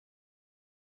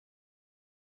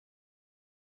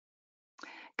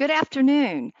Good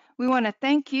afternoon. We want to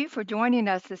thank you for joining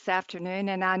us this afternoon.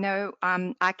 And I know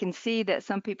I can see that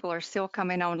some people are still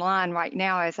coming online right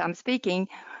now as I'm speaking,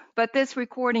 but this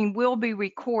recording will be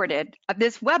recorded.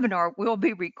 This webinar will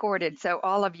be recorded, so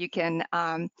all of you can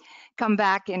come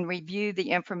back and review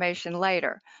the information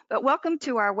later. But welcome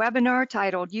to our webinar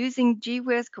titled Using Gee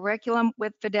Whiz Curriculum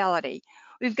with Fidelity.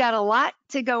 We've got a lot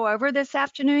to go over this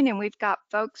afternoon, and we've got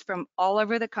folks from all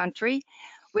over the country,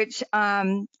 which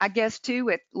I guess too,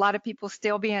 with a lot of people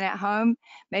still being at home,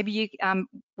 maybe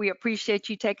we appreciate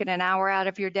you taking an hour out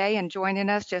of your day and joining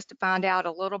us just to find out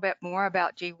a little bit more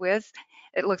about Gee Whiz.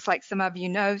 It looks like some of you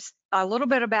know a little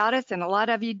bit about us, and a lot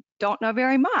of you don't know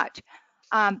very much.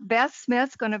 Beth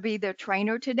Smith's going to be the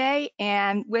trainer today,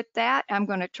 and with that, I'm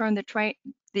going to turn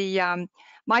the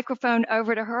microphone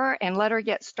over to her and let her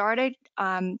get started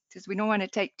because we don't want to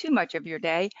take too much of your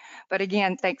day. But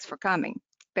again, thanks for coming.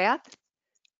 Beth?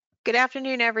 Good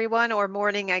afternoon, everyone, or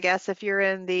morning, I guess, if you're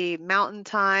in the mountain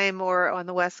time or on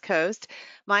the West Coast.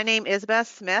 My name is Beth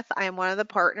Smith. I am one of the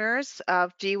partners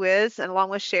of Gee Whiz, and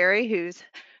along with Sherry, who's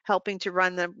helping to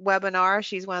run the webinar.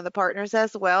 She's one of the partners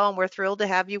as well, and we're thrilled to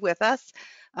have you with us.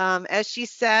 As she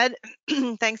said,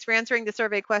 thanks for answering the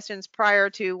survey questions prior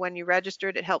to when you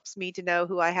registered. It helps me to know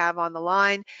who I have on the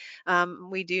line.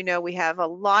 We do know we have a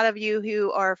lot of you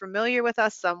who are familiar with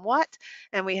us somewhat,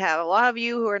 and we have a lot of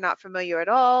you who are not familiar at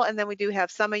all, and then we do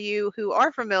have some of you who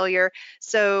are familiar.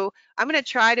 So I'm going to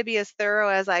try to be as thorough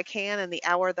as I can in the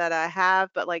hour that I have,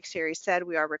 but like Sherry said,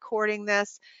 we are recording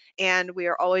this, and we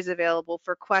are always available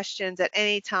for questions at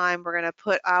any time. We're going to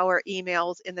put our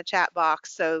emails in the chat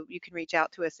box so you can reach out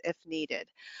to us if needed.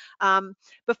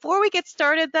 Before we get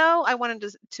started, though, I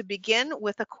wanted to begin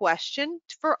with a question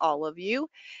for all of you,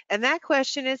 and that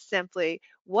question is simply,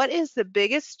 what is the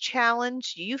biggest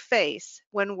challenge you face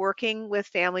when working with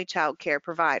family child care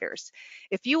providers?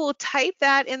 If you will type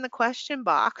that in the question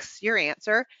box, your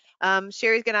answer,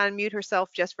 Sherry's going to unmute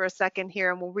herself just for a second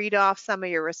here and we'll read off some of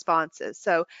your responses.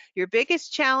 So your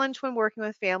biggest challenge when working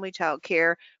with family child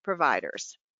care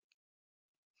providers.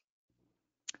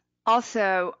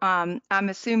 Also, I'm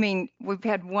assuming we've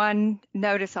had one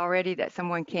notice already that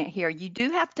someone can't hear. You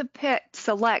do have to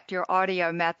select your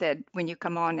audio method when you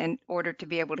come on in order to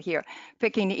be able to hear,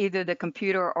 picking either the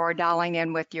computer or dialing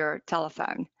in with your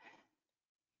telephone.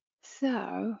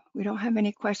 So we don't have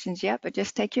any questions yet, but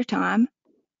just take your time.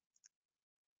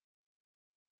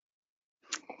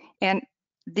 And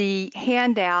the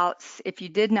handouts, if you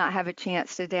did not have a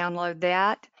chance to download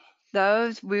that,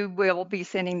 those we will be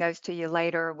sending those to you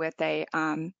later with in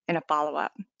a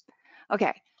follow-up.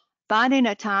 Okay, finding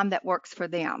a time that works for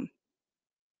them.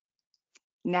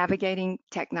 Navigating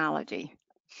technology.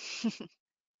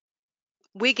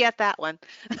 We get that one.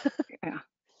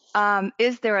 Yeah.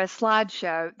 Is there a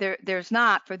slideshow? There's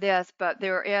not for this, but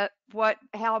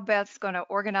how Beth's going to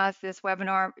organize this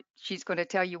webinar, she's going to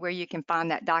tell you where you can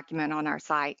find that document on our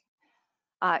site.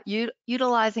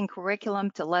 Utilizing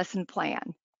curriculum to lesson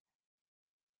plan.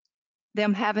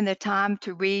 Them having the time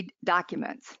to read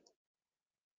documents.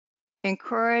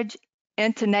 Encourage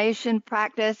intonation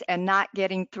practice and not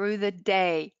getting through the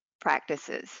day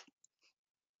practices.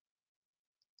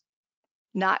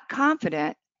 Not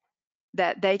confident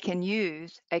that they can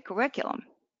use a curriculum.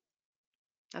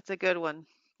 That's a good one.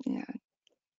 Yeah.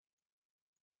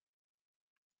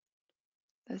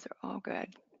 Those are all good.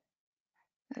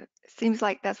 It seems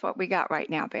like that's what we got right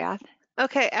now, Beth.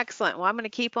 Okay, excellent. Well, I'm going to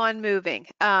keep on moving.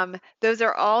 Those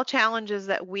are all challenges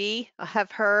that we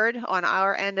have heard on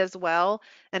our end as well,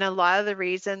 and a lot of the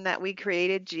reason that we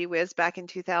created Gee Whiz back in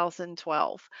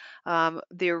 2012.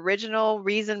 The original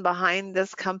reason behind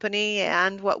this company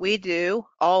and what we do,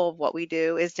 all of what we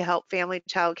do, is to help family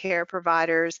child care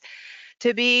providers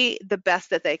to be the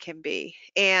best that they can be.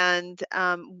 And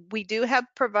we do have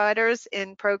providers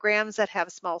in programs that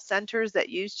have small centers that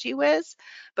use Gee Whiz,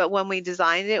 but when we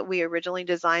designed it, we originally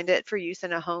designed it for use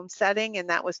in a home setting, and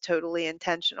that was totally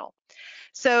intentional.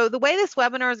 So the way this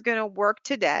webinar is going to work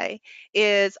today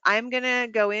is I'm going to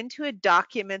go into a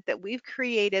document that we've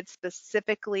created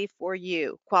specifically for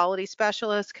you, quality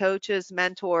specialists, coaches,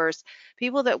 mentors,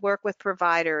 people that work with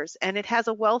providers, and it has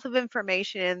a wealth of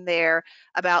information in there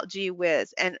about Gee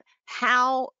Whiz and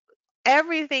how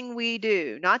everything we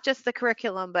do, not just the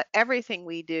curriculum, but everything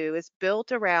we do is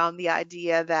built around the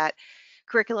idea that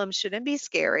curriculum shouldn't be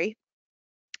scary.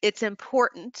 It's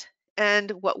important,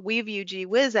 and what we view Gee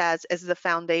Whiz as is the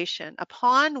foundation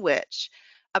upon which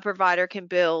a provider can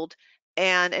build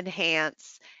and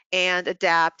enhance and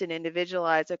adapt and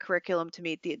individualize a curriculum to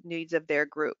meet the needs of their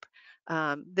group.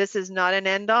 This is not an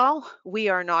end all. We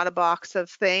are not a box of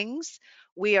things.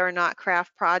 We are not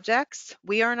craft projects.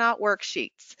 We are not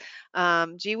worksheets.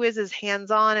 Gee Whiz is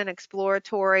hands-on and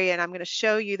exploratory, and I'm going to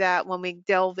show you that when we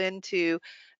delve into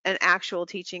an actual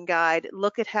teaching guide.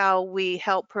 Look at how we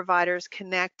help providers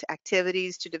connect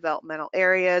activities to developmental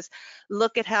areas.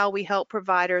 Look at how we help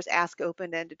providers ask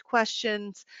open-ended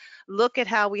questions. Look at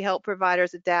how we help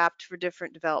providers adapt for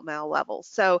different developmental levels.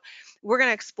 So we're going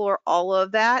to explore all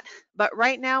of that. But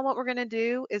right now, what we're going to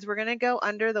do is we're going to go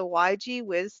under the YG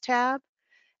Whiz tab,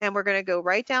 and we're going to go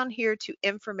right down here to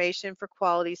information for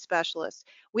quality specialists.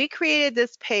 We created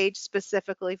this page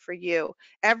specifically for you.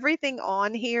 Everything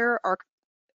on here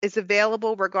is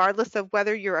available regardless of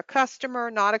whether you're a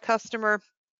customer, not a customer.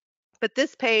 But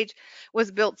this page was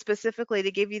built specifically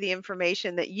to give you the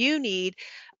information that you need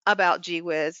about Gee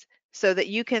Whiz so that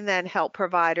you can then help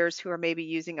providers who are maybe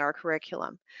using our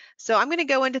curriculum. So I'm going to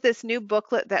go into this new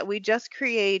booklet that we just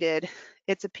created.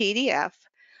 It's a PDF.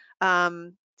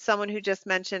 Someone who just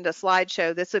mentioned a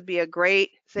slideshow, this would be a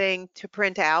great thing to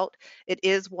print out. It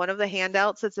is one of the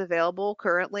handouts that's available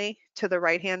currently to the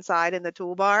right-hand side in the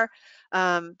toolbar,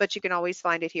 but you can always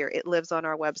find it here. It lives on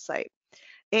our website.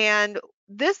 And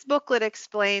this booklet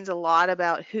explains a lot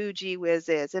about who Gee Whiz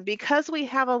is. And because we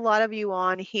have a lot of you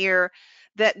on here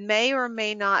that may or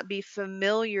may not be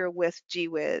familiar with Gee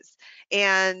Whiz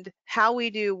and how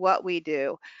we do what we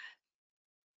do,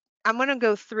 I'm going to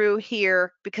go through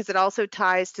here because it also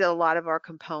ties to a lot of our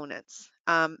components.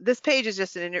 This page is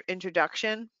just an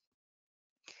introduction.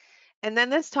 And then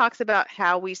this talks about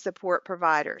how we support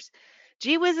providers.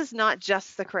 Gee Whiz is not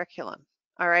just the curriculum,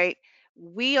 all right?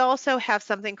 We also have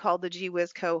something called the Gee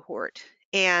Whiz cohort,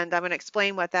 and I'm going to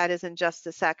explain what that is in just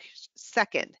a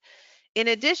second. In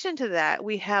addition to that,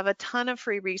 we have a ton of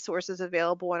free resources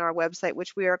available on our website,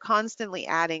 which we are constantly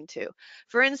adding to.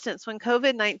 For instance, when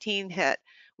COVID-19 hit,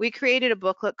 we created a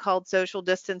booklet called Social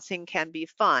Distancing Can Be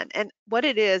Fun. And what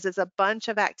it is a bunch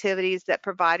of activities that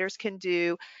providers can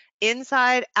do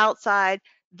inside, outside,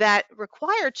 that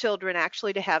require children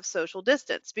actually to have social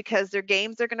distance because they're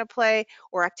games they're going to play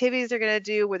or activities they're going to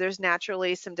do where there's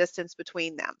naturally some distance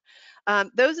between them.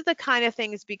 Those are the kind of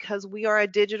things, because we are a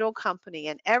digital company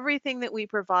and everything that we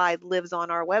provide lives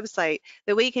on our website,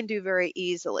 that we can do very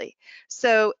easily.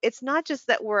 So it's not just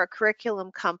that we're a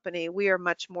curriculum company, we are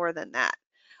much more than that.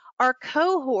 Our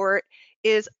cohort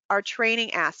is our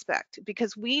training aspect,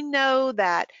 because we know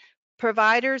that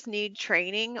providers need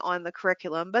training on the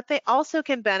curriculum, but they also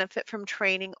can benefit from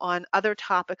training on other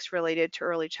topics related to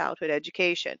early childhood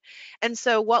education. And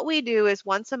so what we do is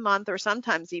once a month, or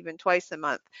sometimes even twice a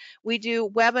month, we do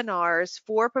webinars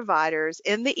for providers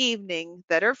in the evening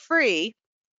that are free,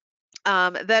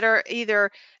 that are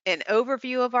either an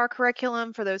overview of our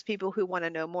curriculum for those people who want to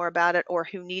know more about it or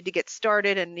who need to get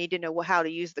started and need to know how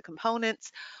to use the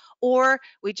components. Or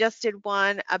we just did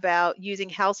one about using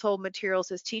household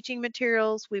materials as teaching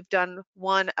materials. We've done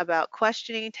one about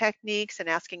questioning techniques and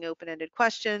asking open-ended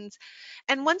questions.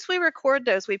 And once we record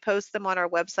those, we post them on our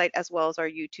website as well as our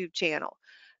YouTube channel.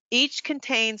 Each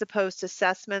contains a post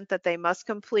assessment that they must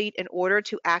complete in order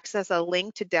to access a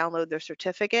link to download their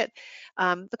certificate.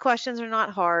 The questions are not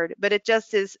hard, but it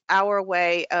just is our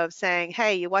way of saying,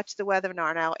 hey, you watched the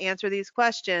webinar, now answer these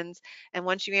questions, and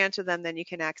once you answer them, then you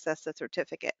can access the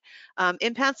certificate.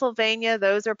 In Pennsylvania,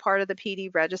 those are part of the PD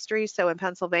registry, so in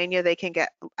Pennsylvania, they can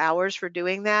get hours for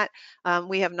doing that.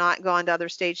 We have not gone to other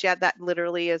states yet. That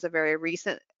literally is a very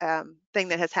recent thing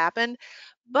that has happened.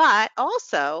 But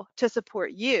also to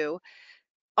support you,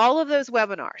 all of those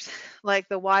webinars, like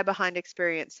the why behind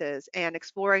experiences and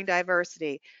exploring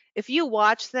diversity, if you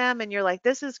watch them and you're like,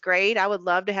 this is great, I would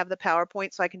love to have the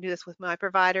PowerPoint so I can do this with my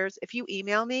providers. If you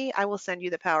email me, I will send you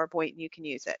the PowerPoint and you can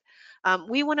use it.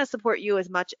 We want to support you as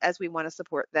much as we want to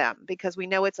support them, because we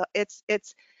know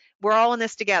we're all in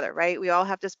this together, right? We all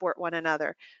have to support one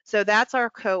another. So that's our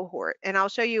cohort, and I'll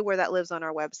show you where that lives on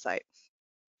our website.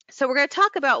 So we're going to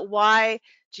talk about why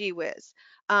Gee Whiz.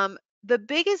 The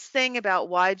biggest thing about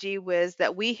why Gee Whiz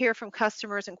that we hear from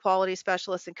customers and quality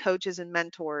specialists and coaches and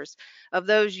mentors of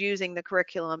those using the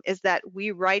curriculum is that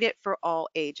we write it for all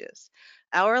ages.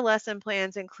 Our lesson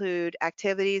plans include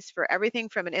activities for everything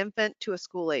from an infant to a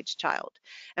school-age child.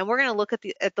 And we're going to look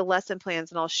at the lesson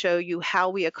plans, and I'll show you how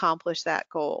we accomplish that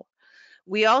goal.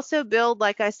 We also build,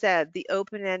 like I said, the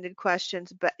open-ended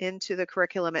questions into the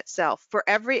curriculum itself. For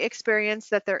every experience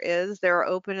that there are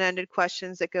open-ended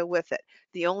questions that go with it.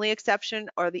 The only exception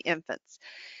are the infants.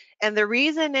 And the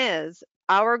reason is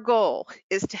our goal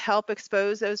is to help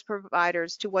expose those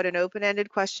providers to what an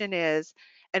open-ended question is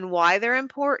and why they're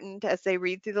important as they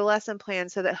read through the lesson plan,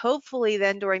 so that hopefully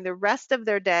then during the rest of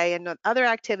their day and other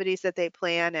activities that they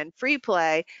plan and free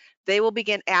play, they will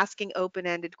begin asking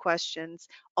open-ended questions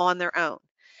on their own.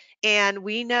 And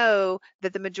we know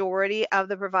that the majority of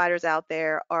the providers out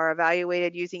there are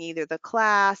evaluated using either the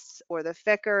class or the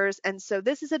Fickers. And so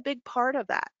this is a big part of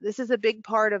that. This is a big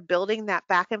part of building that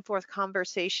back and forth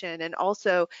conversation, and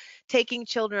also taking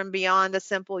children beyond a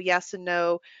simple yes and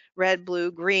no, red,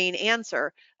 blue, green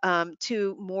answer,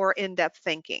 to more in-depth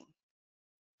thinking.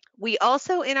 We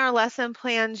also, in our lesson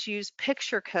plans, use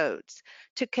picture codes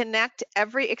to connect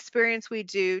every experience we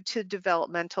do to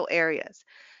developmental areas.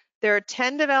 There are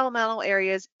 10 developmental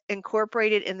areas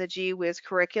incorporated in the Gee Whiz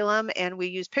curriculum, and we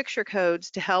use picture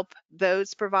codes to help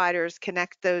those providers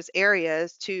connect those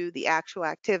areas to the actual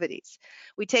activities.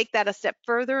 We take that a step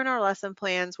further in our lesson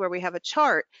plans, where we have a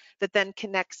chart that then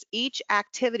connects each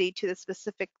activity to the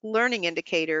specific learning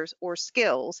indicators or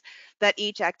skills that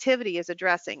each activity is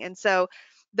addressing. And so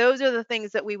those are the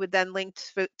things that we would then link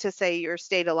to say, your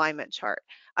state alignment chart.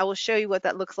 I will show you what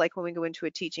that looks like when we go into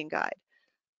a teaching guide.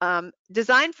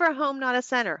 Designed for a home, not a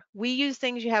center. We use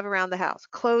things you have around the house: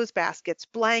 clothes baskets,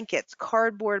 blankets,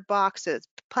 cardboard boxes,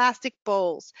 plastic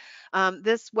bowls.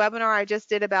 This webinar I just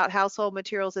did about household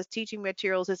materials as teaching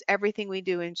materials is everything we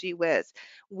do in Gee Whiz.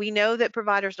 We know that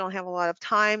providers don't have a lot of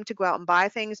time to go out and buy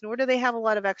things, nor do they have a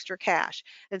lot of extra cash.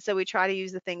 And so we try to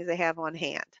use the things they have on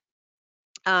hand.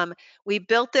 We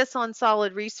built this on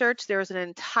solid research. There's an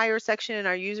entire section in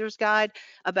our user's guide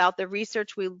about the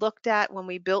research we looked at when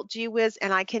we built Gee Whiz,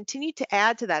 and I continue to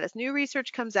add to that as new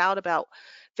research comes out about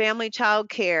family child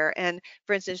care and,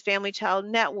 for instance, family child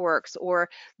networks or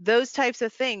those types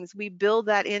of things. We build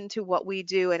that into what we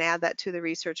do and add that to the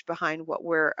research behind what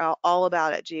we're all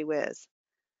about at Gee Whiz.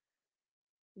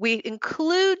 We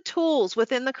include tools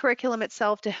within the curriculum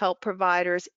itself to help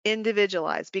providers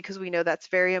individualize, because we know that's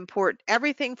very important.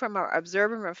 Everything from our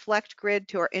observe and reflect grid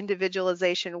to our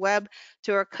individualization web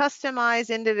to our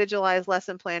customized individualized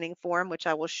lesson planning form, which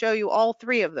I will show you all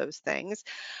three of those things.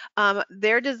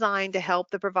 They're designed to help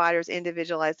the providers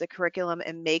individualize the curriculum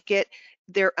and make it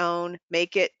their own,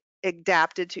 make it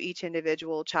adapted to each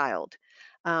individual child.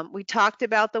 We talked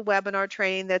about the webinar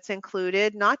training that's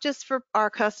included, not just for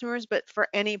our customers, but for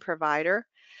any provider.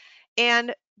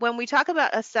 And when we talk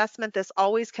about assessment, this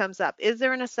always comes up. Is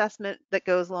there an assessment that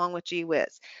goes along with Gee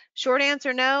Whiz? Short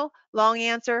answer, no. Long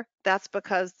answer, that's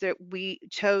because we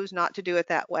chose not to do it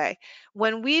that way.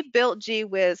 When we built Gee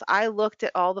Whiz, I looked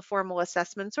at all the formal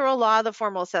assessments, or a lot of the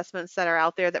formal assessments that are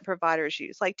out there that providers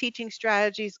use, like Teaching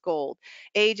Strategies Gold,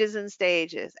 Ages and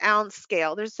Stages, Ounce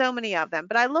Scale. There's so many of them.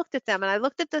 But I looked at them and I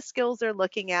looked at the skills they're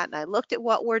looking at and I looked at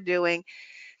what we're doing.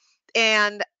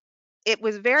 And it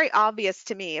was very obvious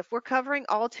to me, if we're covering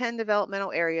all 10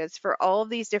 developmental areas for all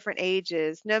of these different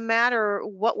ages, no matter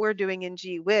what we're doing in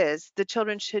Gee Whiz, the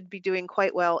children should be doing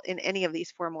quite well in any of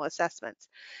these formal assessments.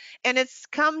 And it's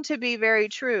come to be very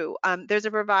true. There's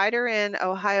a provider in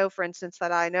Ohio, for instance,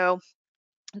 that I know,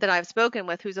 that I've spoken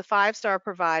with, who's a 5-star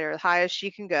provider, the highest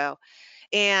she can go.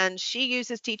 And she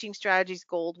uses Teaching Strategies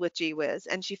Gold with Gee Whiz,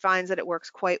 and she finds that it works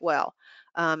quite well.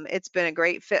 It's been a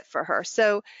great fit for her.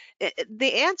 So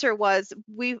the answer was,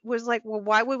 we was like, well,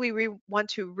 why would we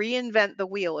want to reinvent the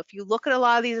wheel? If you look at a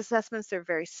lot of these assessments, they're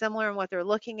very similar in what they're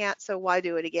looking at, so why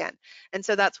do it again? And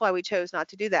so that's why we chose not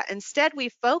to do that. Instead, we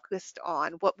focused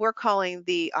on what we're calling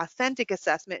the authentic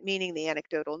assessment, meaning the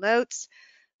anecdotal notes,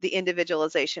 the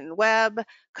individualization web,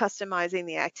 customizing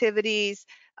the activities,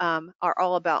 are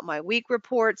all about my week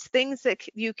reports, things that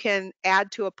you can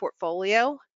add to a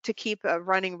portfolio to keep a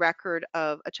running record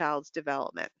of a child's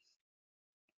development.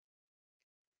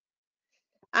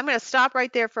 I'm going to stop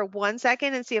right there for 1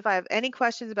 second and see if I have any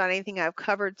questions about anything I've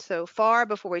covered so far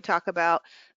before we talk about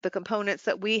the components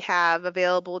that we have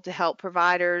available to help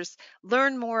providers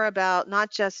learn more about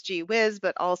not just Gee Whiz,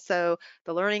 but also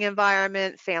the learning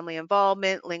environment, family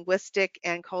involvement, linguistic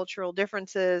and cultural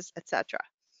differences, etc.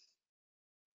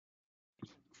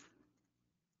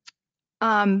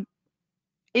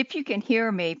 If you can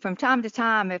hear me from time to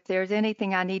time, if there's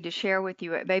anything I need to share with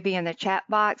you, it may be in the chat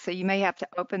box, so you may have to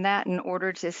open that in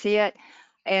order to see it.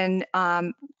 And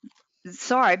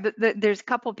sorry, but there's a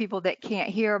couple of people that can't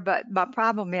hear, but my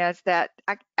problem is that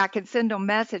I can send them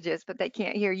messages, but they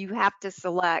can't hear. You have to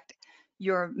select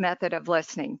your method of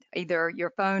listening, either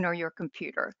your phone or your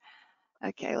computer.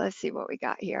 Okay, let's see what we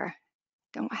got here.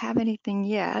 Don't have anything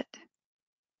yet.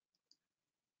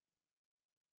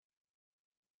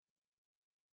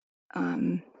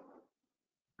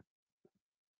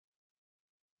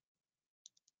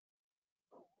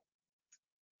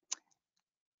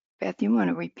 Beth, you want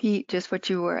to repeat just what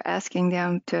you were asking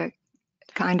them to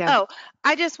kind of? Oh,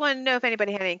 I just want to know if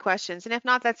anybody had any questions, and if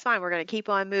not, that's fine. We're going to keep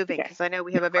on moving Okay, because I know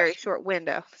we no have a very question. short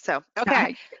window. So, All okay.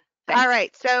 right. All Thanks.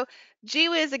 right, so Gee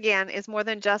Whiz again is more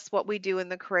than just what we do in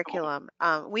the curriculum.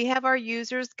 We have our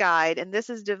user's guide, and this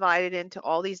is divided into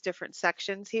all these different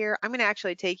sections here. I'm going to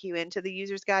actually take you into the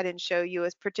user's guide and show you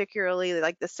as particularly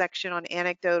like the section on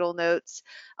anecdotal notes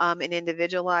and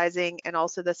individualizing, and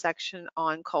also the section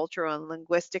on cultural and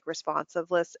linguistic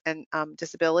responsiveness and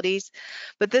disabilities.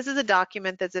 But this is a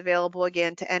document that's available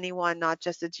again to anyone, not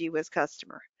just a Gee Whiz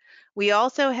customer. We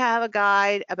also have a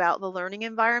guide about the learning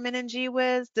environment in Gee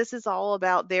Whiz. This is all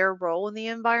about their role in the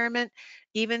environment,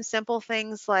 even simple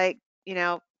things like, you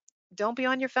know, don't be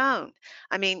on your phone.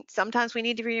 I mean, sometimes we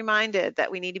need to be reminded that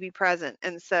we need to be present.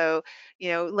 And so,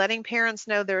 letting parents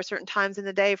know there are certain times in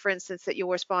the day, for instance, that you'll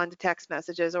respond to text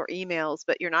messages or emails,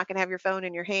 but you're not going to have your phone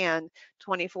in your hand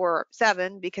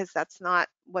 24/7 because that's not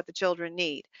what the children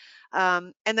need.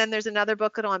 And then there's another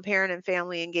booklet on parent and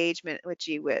family engagement with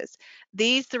Gee Whiz.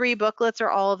 These three booklets are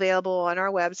all available on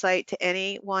our website to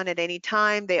anyone at any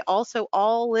time. They also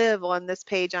all live on this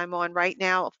page I'm on right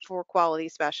now for quality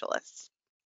specialists.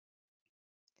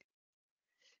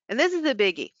 And this is a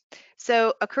biggie.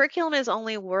 So a curriculum is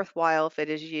only worthwhile if it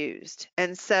is used.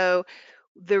 And so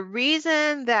the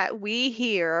reason that we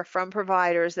hear from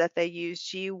providers that they use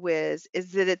Gee Whiz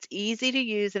is that it's easy to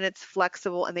use and it's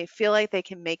flexible and they feel like they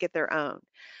can make it their own.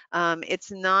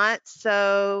 It's not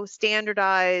so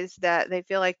standardized that they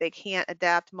feel like they can't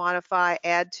adapt, modify,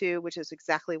 add to, which is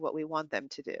exactly what we want them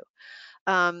to do.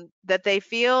 That they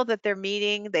feel that they're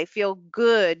meeting, they feel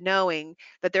good knowing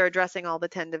that they're addressing all the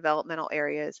 10 developmental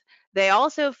areas. They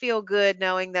also feel good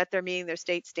knowing that they're meeting their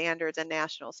state standards and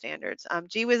national standards.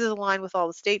 Gee Whiz is aligned with all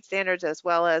the state standards as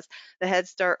well as the Head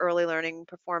Start early learning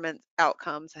performance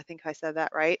outcomes. I think I said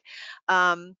that right.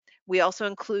 We also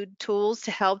include tools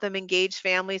to help them engage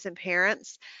families and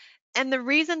parents. And the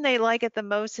reason they like it the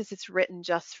most is it's written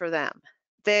just for them.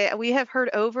 We have heard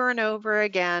over and over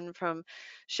again from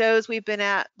shows we've been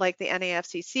at, like the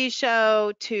NAFCC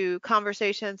show, to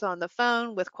conversations on the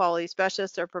phone with quality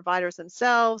specialists or providers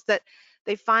themselves, that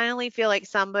they finally feel like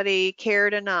somebody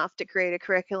cared enough to create a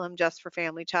curriculum just for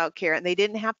family child care, and they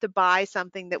didn't have to buy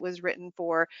something that was written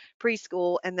for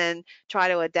preschool and then try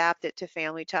to adapt it to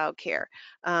family child care.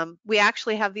 We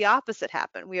actually have the opposite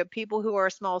happen. We have people who are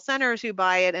small centers who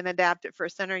buy it and adapt it for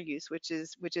center use, which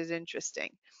is interesting.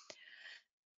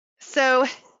 So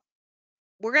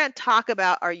we're going to talk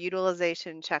about our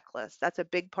utilization checklist. That's a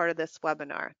big part of this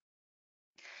webinar.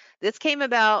 This came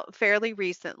about fairly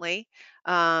recently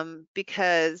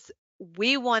because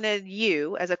we wanted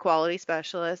you as a quality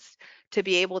specialist to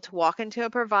be able to walk into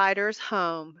a provider's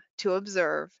home to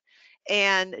observe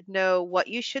and know what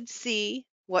you should see,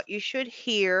 what you should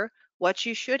hear, what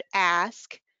you should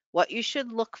ask, what you should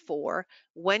look for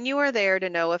when you are there, to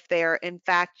know if they are in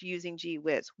fact using Gee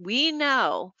Whiz. We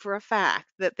know for a fact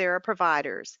that there are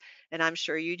providers, and I'm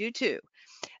sure you do too,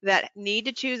 that need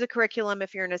to choose a curriculum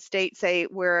if you're in a state, say,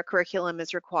 where a curriculum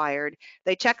is required.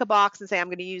 They check a box and say, I'm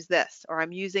going to use this, or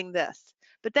I'm using this.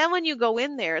 But then when you go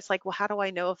in there, it's like, well, how do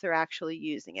I know if they're actually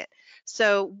using it?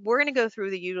 So we're going to go through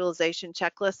the utilization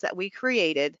checklist that we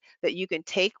created that you can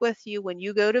take with you when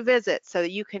you go to visit, so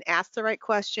that you can ask the right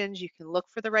questions, you can look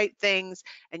for the right things,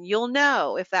 and you'll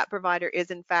know if that provider is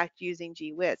in fact using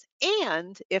Gee Whiz.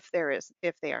 And if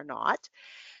they are not,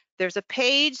 there's a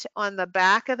page on the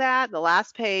back of that, the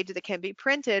last page, that can be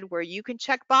printed where you can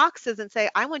check boxes and say,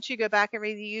 I want you to go back and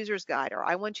read the user's guide, or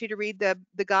I want you to read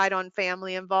the guide on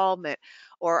family involvement,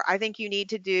 or I think you need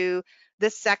to do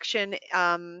this section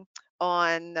on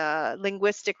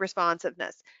linguistic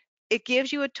responsiveness. It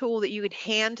gives you a tool that you could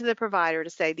hand to the provider to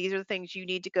say, these are the things you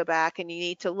need to go back and you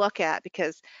need to look at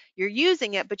because you're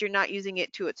using it, but you're not using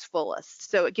it to its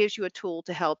fullest. So it gives you a tool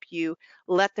to help you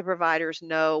let the providers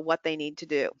know what they need to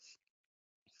do.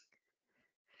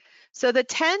 So the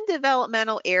 10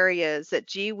 developmental areas that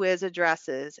Gee Whiz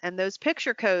addresses, and those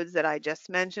picture codes that I just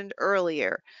mentioned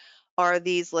earlier, are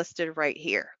these listed right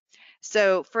here.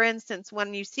 So for instance,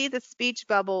 when you see the speech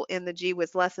bubble in the Gee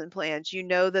Whiz lesson plans, you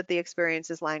know that the experience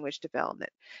is language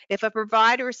development. If a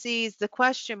provider sees the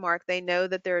question mark, they know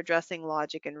that they're addressing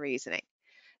logic and reasoning.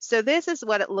 So this is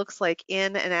what it looks like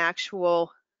in an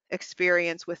actual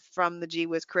experience from the Gee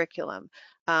Whiz curriculum.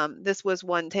 This was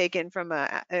one taken from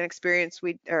an experience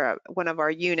one of our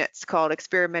units called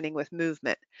Experimenting with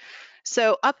Movement.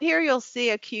 So up here you'll see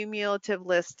a cumulative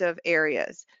list of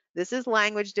areas. This is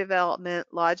language development,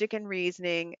 logic and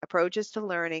reasoning, approaches to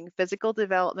learning, physical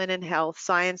development and health,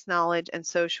 science knowledge, and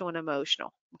social and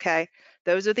emotional. Okay,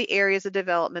 those are the areas of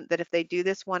development that if they do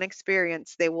this one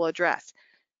experience, they will address.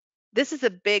 This is a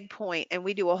big point, and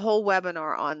we do a whole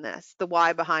webinar on this, the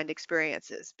why behind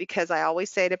experiences, because I always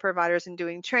say to providers in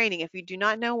doing training, if you do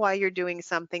not know why you're doing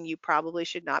something, you probably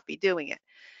should not be doing it.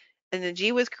 In the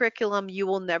Gee Whiz curriculum, you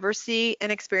will never see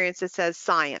an experience that says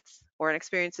science, or an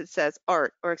experience that says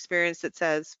art, or experience that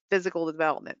says physical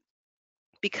development,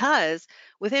 because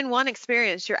within one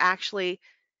experience, you're actually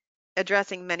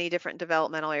addressing many different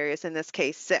developmental areas, in this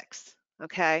case, 6.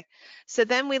 Okay, so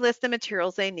then we list the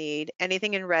materials they need.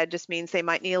 Anything in red just means they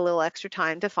might need a little extra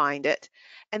time to find it.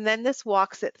 And then this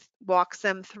walks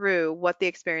them through what the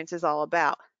experience is all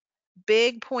about.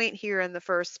 Big point here in the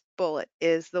first bullet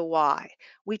is the why.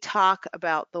 We talk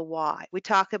about the why. We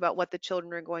talk about what the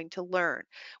children are going to learn.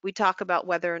 We talk about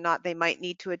whether or not they might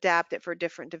need to adapt it for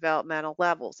different developmental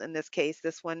levels. In this case,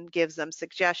 this one gives them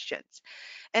suggestions.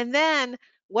 And then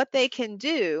what they can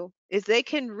do is they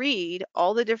can read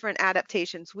all the different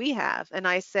adaptations we have. And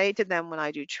I say to them when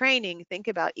I do training, think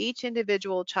about each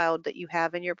individual child that you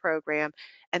have in your program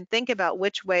and think about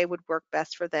which way would work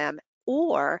best for them.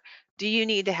 Or do you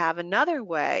need to have another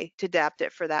way to adapt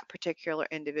it for that particular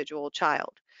individual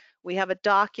child? We have a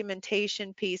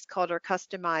documentation piece called our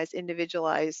customized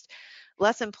individualized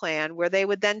lesson plan, where they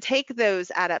would then take those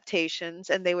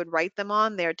adaptations and they would write them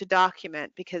on there to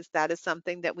document, because that is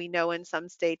something that we know in some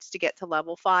states to get to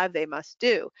level 5 they must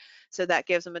do. So that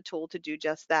gives them a tool to do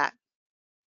just that.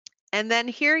 And then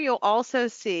here you'll also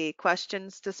see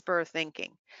questions to spur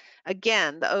thinking.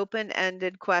 Again, the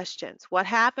open-ended questions. What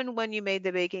happened when you made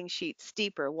the baking sheet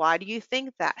steeper? Why do you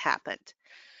think that happened?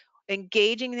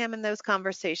 Engaging them in those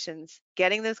conversations,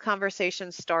 getting those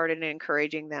conversations started, and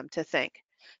encouraging them to think.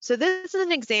 So this is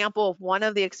an example of one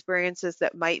of the experiences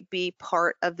that might be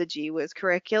part of the Gee Whiz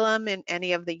curriculum in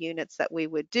any of the units that we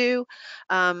would do.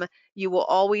 You will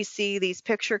always see these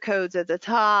picture codes at the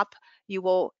top. You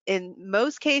will, in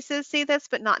most cases, see this,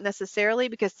 but not necessarily,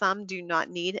 because some do not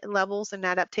need levels and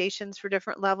adaptations for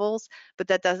different levels. But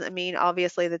that doesn't mean,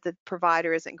 obviously, that the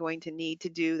provider isn't going to need to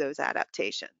do those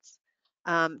adaptations.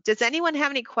 Does anyone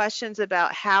have any questions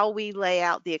about how we lay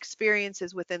out the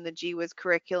experiences within the Gee Whiz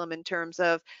curriculum in terms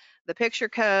of the picture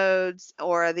codes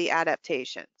or the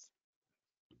adaptations?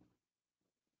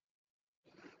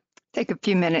 Take a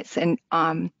few minutes, and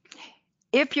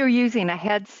if you're using a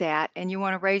headset and you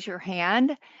want to raise your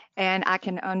hand, and I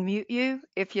can unmute you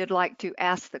if you'd like to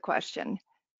ask the question.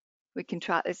 We can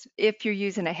try this if you're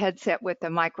using a headset with a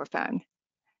microphone.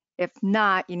 If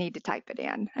not, you need to type it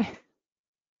in.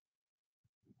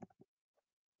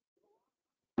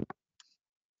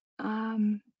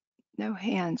 No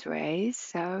hands raised,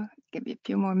 so give you a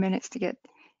few more minutes to get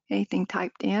anything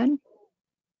typed in.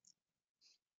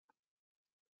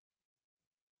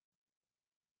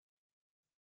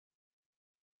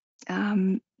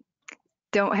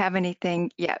 Don't have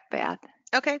anything yet, Beth.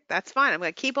 Okay, that's fine. I'm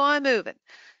going to keep on moving.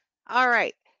 All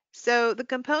right. So the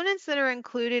components that are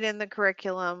included in the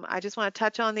curriculum, I just want to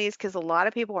touch on these because a lot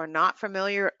of people are not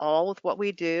familiar at all with what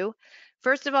we do.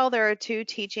 First of all, there are 2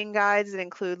 teaching guides that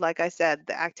include, like I said,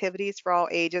 the activities for all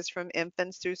ages from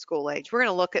infants through school age. We're going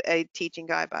to look at a teaching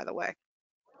guide, by the way.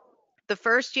 The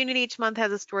first unit each month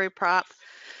has a story prop.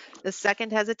 The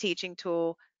second has a teaching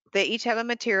tool. They each have a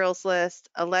materials list,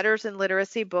 a letters and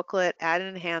literacy booklet, add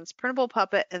and enhance printable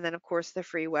puppet, and then of course the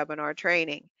free webinar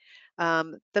training.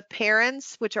 The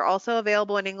parents, which are also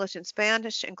available in English and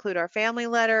Spanish, include our family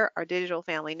letter, our digital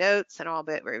family notes, and all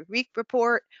but week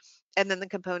report. And then the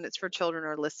components for children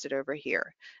are listed over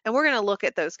here. And we're going to look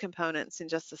at those components in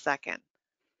just a second.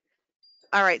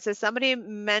 All right, so somebody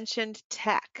mentioned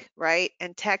tech, right?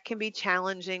 And tech can be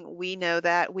challenging. We know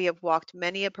that. We have walked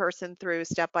many a person through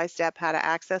step by step how to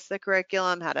access the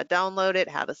curriculum, how to download it,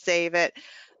 how to save it.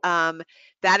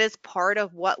 That is part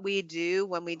of what we do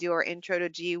when we do our Intro to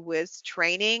Gee Whiz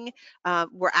training.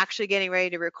 We're actually getting ready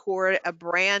to record a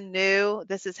brand new,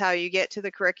 this is how you get to the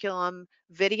curriculum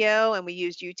video, and we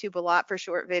use YouTube a lot for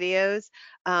short videos.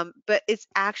 But it's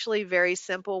actually very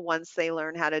simple once they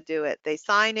learn how to do it. They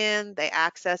sign in, they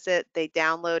access it, they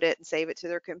download it and save it to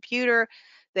their computer.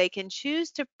 They can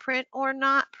choose to print or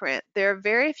not print. There are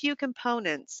very few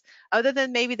components, other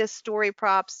than maybe the story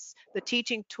props, the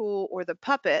teaching tool, or the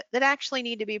puppet, that actually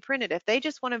need to be printed. If they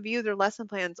just want to view their lesson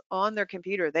plans on their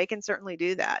computer, they can certainly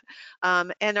do that.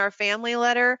 And our family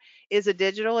letter is a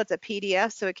digital, it's a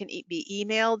PDF, so it can be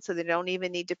emailed, so they don't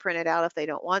even need to print it out if they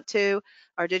don't want to.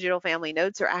 Our digital family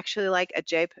notes are actually like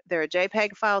they're a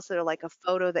JPEG file, so they're like a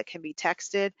photo that can be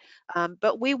texted.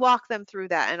 But we walk them through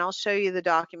that, and I'll show you the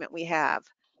document we have.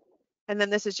 And then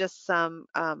this is just some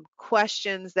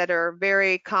questions that are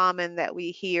very common that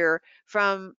we hear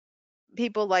from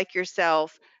people like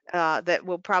yourself that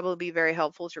will probably be very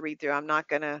helpful to read through. I'm not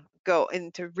going to go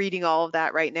into reading all of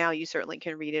that right now. You certainly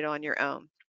can read it on your own.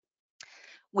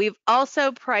 We've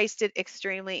also priced it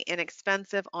extremely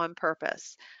inexpensive on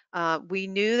purpose. We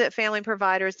knew that family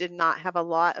providers did not have a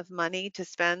lot of money to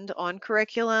spend on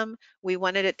curriculum. We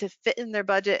wanted it to fit in their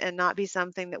budget and not be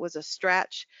something that was a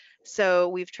stretch. So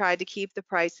we've tried to keep the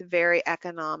price very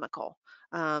economical.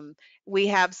 We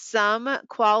have some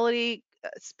quality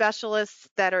specialists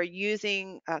that are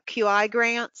using QI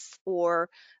grants or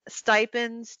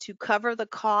stipends to cover the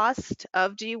cost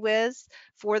of Gee Whiz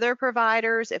for their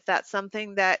providers. If that's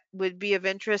something that would be of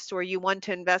interest or you want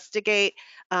to investigate,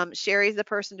 Sherry's the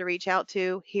person to reach out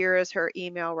to. Here is her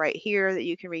email right here that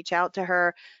you can reach out to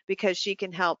her because she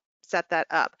can help set that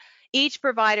up. Each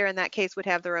provider in that case would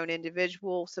have their own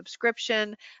individual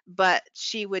subscription, but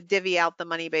she would divvy out the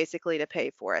money basically to pay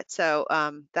for it. So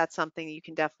that's something you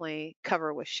can definitely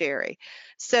cover with Sherry.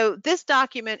 So this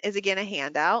document is again a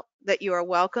handout that you are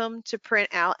welcome to print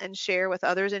out and share with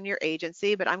others in your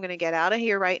agency, but I'm going to get out of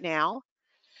here right now.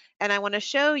 And I want to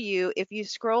show you, if you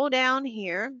scroll down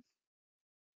here,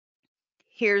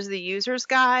 here's the user's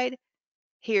guide,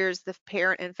 here's the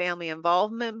parent and family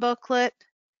involvement booklet,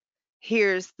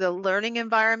 here's the learning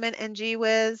environment in Gee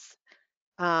Whiz.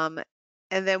 And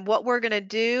then what we're going to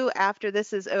do after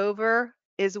this is over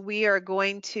is we are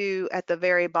going to, at the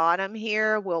very bottom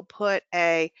here, we'll put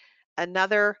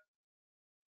another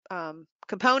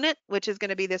component, which is going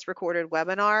to be this recorded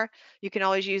webinar. You can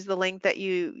always use the link that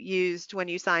you used when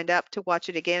you signed up to watch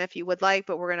it again if you would like,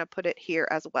 but we're going to put it here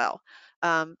as well.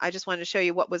 I just wanted to show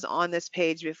you what was on this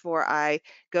page before I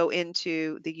go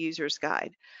into the user's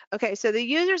guide. Okay, so the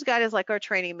user's guide is like our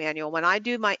training manual. When I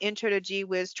do my intro to Gee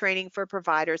Whiz training for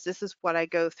providers, this is what I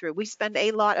go through. We spend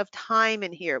a lot of time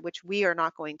in here, which we are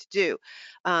not going to do.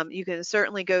 You can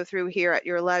certainly go through here at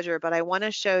your leisure, but I want to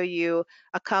show you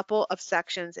a couple of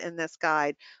sections in this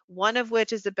guide, one of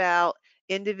which is about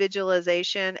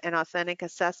individualization and authentic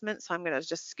assessment. So I'm going to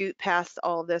just scoot past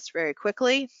all of this very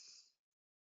quickly.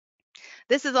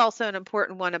 This is also an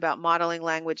important one about modeling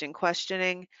language and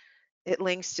questioning. It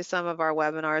links to some of our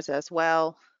webinars as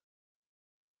well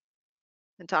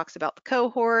and talks about the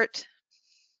cohort.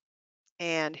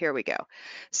 And here we go.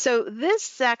 So this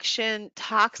section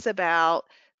talks about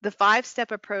the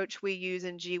 5-step approach we use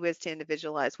in Gee Whiz to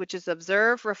individualize, which is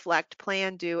observe, reflect,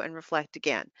 plan, do, and reflect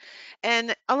again.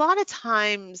 And a lot of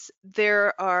times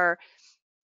there are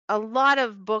a lot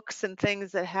of books and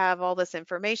things that have all this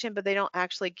information, but they don't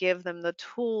actually give them the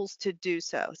tools to do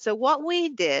so. So what we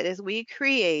did is we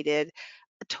created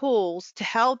tools to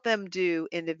help them do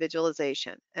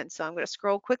individualization. And so I'm going to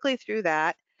scroll quickly through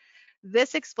that.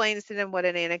 This explains to them what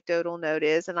an anecdotal note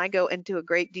is, and I go into a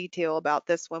great detail about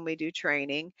this when we do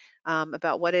training,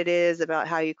 about what it is, about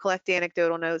how you collect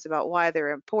anecdotal notes, about why they're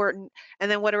important, and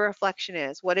then what a reflection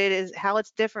is, what it is, how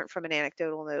it's different from an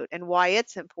anecdotal note, and why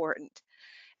it's important.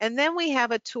 And then we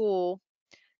have a tool,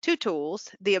 two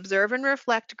tools, the Observe and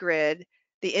Reflect grid,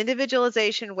 the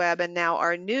individualization web, and now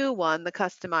our new one, the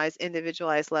customized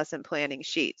individualized lesson planning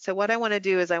sheet. So what I want to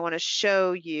do is I want to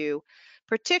show you,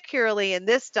 particularly in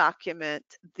this document,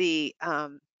 the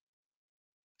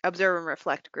Observe and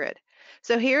Reflect grid.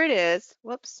 So here it is.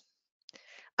 Whoops.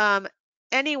 Um,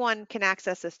 Anyone can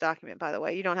access this document, by the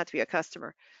way. You don't have to be a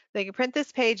customer. They can print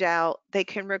this page out. They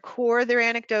can record their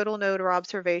anecdotal note or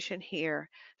observation here.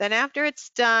 Then after it's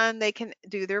done, they can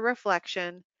do their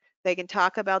reflection. They can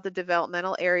talk about the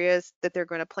developmental areas that they're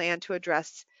going to plan to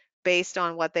address based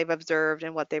on what they've observed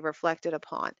and what they've reflected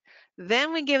upon.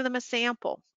 Then we give them a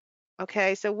sample.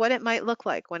 Okay, so what it might look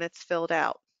like when it's filled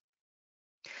out.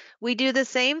 We do the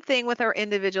same thing with our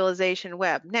individualization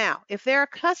web. Now, if they're a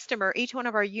customer, each one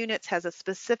of our units has a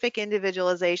specific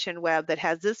individualization web that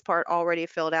has this part already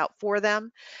filled out for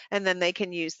them, and then they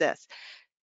can use this.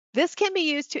 This can be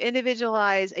used to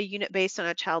individualize a unit based on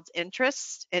a child's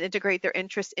interests and integrate their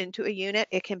interests into a unit.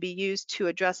 It can be used to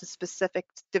address a specific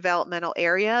developmental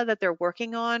area that they're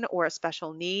working on or a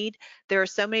special need. There are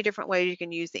so many different ways you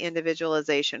can use the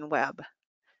individualization web.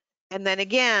 And then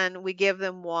again, we give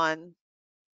them one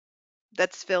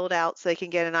that's filled out so they can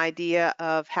get an idea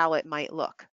of how it might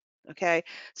look. Okay,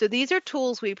 so these are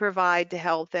tools we provide to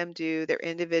help them do their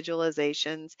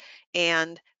individualizations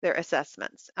and their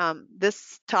assessments.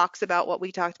 This talks about what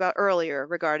we talked about earlier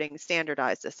regarding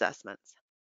standardized assessments.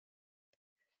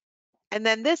 And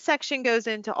then this section goes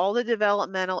into all the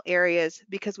developmental areas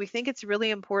because we think it's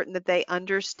really important that they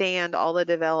understand all the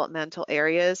developmental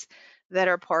areas that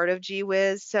are part of Gee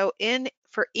Whiz. So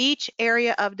for each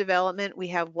area of development, we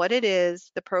have what it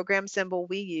is, the program symbol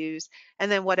we use, and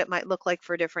then what it might look like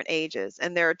for different ages.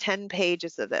 And there are 10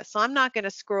 pages of this. So I'm not going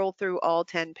to scroll through all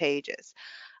 10 pages.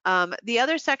 The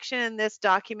other section in this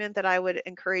document that I would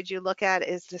encourage you to look at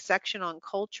is the section on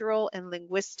cultural and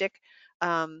linguistic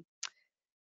um,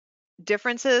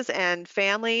 differences and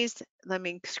families. Let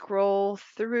me scroll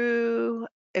through.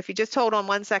 If you just hold on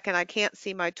 1 second, I can't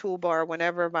see my toolbar.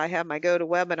 Whenever I have my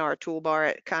GoToWebinar toolbar,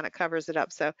 it kind of covers it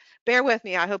up. So bear with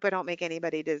me. I hope I don't make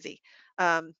anybody dizzy.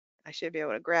 I should be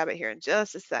able to grab it here in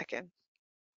just a second.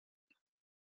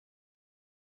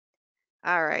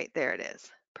 All right, there it is.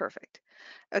 Perfect.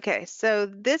 Okay, so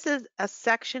this is a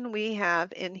section we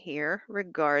have in here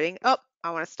regarding, oh,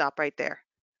 I want to stop right there.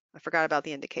 I forgot about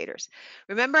the indicators.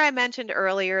 Remember I mentioned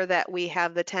earlier that we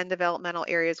have the 10 developmental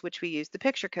areas which we use the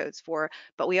picture codes for,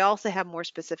 but we also have more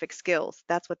specific skills.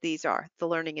 That's what these are, the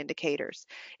learning indicators.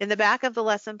 In the back of the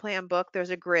lesson plan book,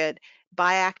 there's a grid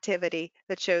by activity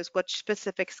that shows what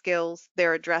specific skills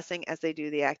they're addressing as they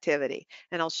do the activity.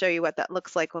 And I'll show you what that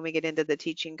looks like when we get into the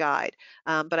teaching guide.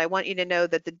 But I want you to know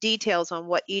that the details on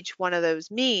what each one of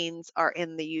those means are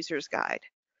in the user's guide.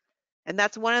 And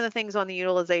that's one of the things on the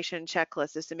utilization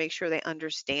checklist, is to make sure they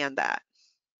understand that.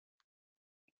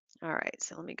 All right,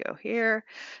 so let me go here.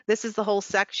 This is the whole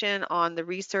section on the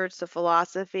research, the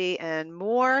philosophy, and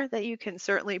more that you can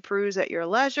certainly peruse at your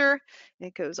leisure.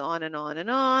 It goes on and on and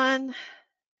on.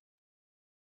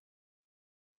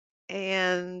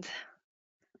 And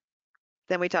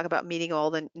then we talk about meeting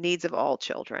all the needs of all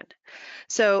children.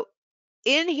 So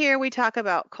in here, we talk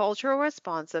about cultural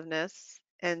responsiveness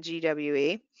and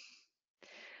GWE.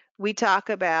 We talk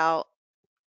about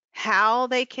how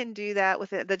they can do that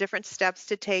with the different steps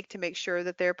to take to make sure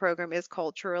that their program is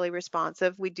culturally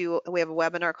responsive. We have a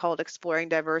webinar called Exploring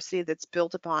Diversity that's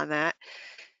built upon that.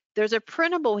 There's a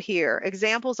printable here,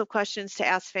 examples of questions to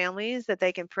ask families that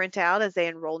they can print out as they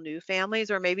enroll new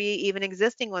families, or maybe even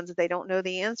existing ones that they don't know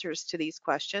the answers to these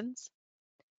questions.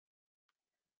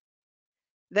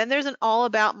 Then there's an all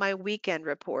about my weekend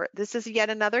report. This is yet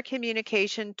another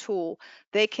communication tool.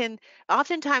 They can,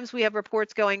 oftentimes we have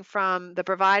reports going from the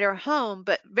provider home,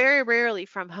 but very rarely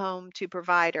from home to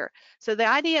provider. So the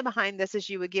idea behind this is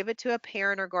you would give it to a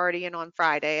parent or guardian on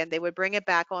Friday and they would bring it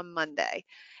back on Monday.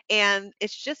 And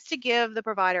it's just to give the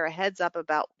provider a heads up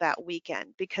about that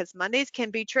weekend, because Mondays can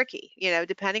be tricky,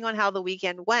 depending on how the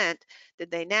weekend went.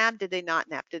 Did they nap? Did they not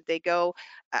nap? Did they go,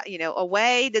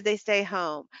 away? Did they stay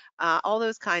home? All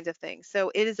those kinds of things.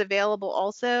 So it is available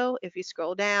also, if you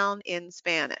scroll down, in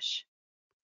Spanish.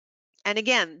 And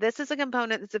again, this is a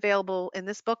component that's available in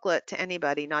this booklet to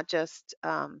anybody, not just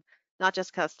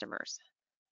customers.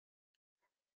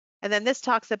 And then this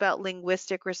talks about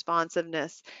linguistic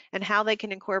responsiveness and how they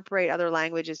can incorporate other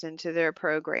languages into their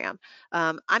program.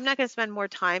 I'm not going to spend more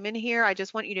time in here. I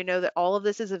just want you to know that all of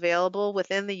this is available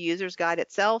within the user's guide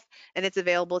itself, and it's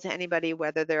available to anybody,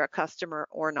 whether they're a customer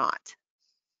or not.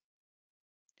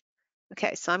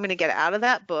 Okay, so I'm going to get out of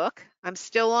that book. I'm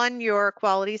still on your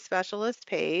quality specialist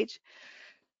page.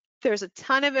 There's a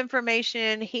ton of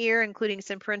information here, including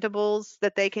some printables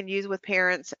that they can use with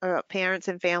parents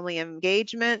and family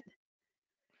engagement.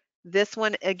 This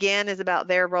one, again, is about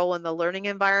their role in the learning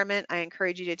environment. I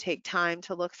encourage you to take time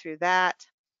to look through that.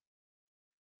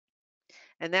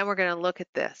 And then we're going to look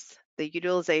at this, the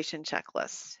utilization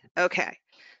checklist. Okay.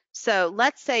 So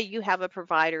let's say you have a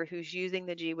provider who's using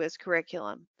the Gee Whiz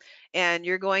curriculum and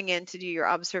you're going in to do your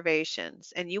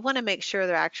observations and you want to make sure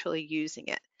they're actually using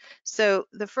it. So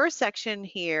the first section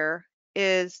here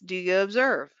is, do you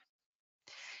observe?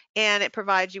 And it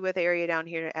provides you with area down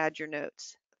here to add your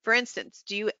notes. For instance,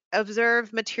 do you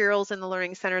observe materials in the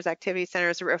Learning Centers, Activity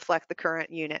Centers that reflect the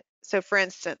current unit? So for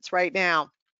instance, right now,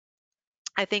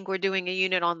 I think we're doing a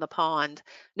unit on the pond.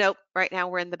 Nope, right now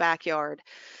we're in the backyard.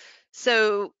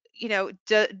 So,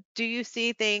 do you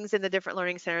see things in the different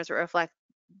learning centers that reflect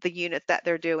the units that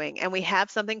they're doing? And we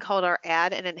have something called our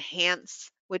add and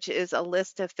enhance, which is a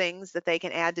list of things that they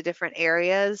can add to different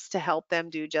areas to help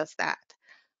them do just that.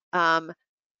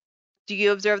 Do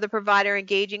you observe the provider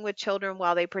engaging with children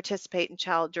while they participate in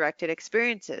child-directed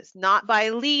experiences? Not by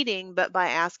leading, but by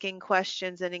asking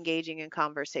questions and engaging in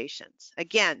conversations.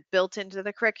 Again, built into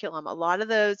the curriculum. A lot of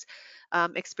those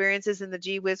experiences in the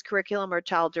Gee Whiz curriculum are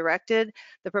child-directed.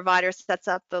 The provider sets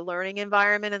up the learning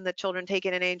environment and the children take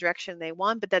it in any direction they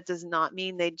want, but that does not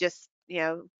mean they just,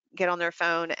 get on their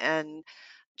phone and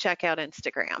check out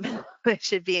Instagram. They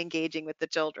should be engaging with the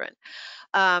children.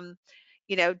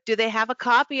 Do they have a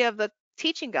copy of the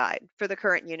teaching guide for the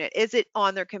current unit? Is it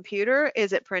on their computer?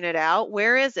 Is it printed out?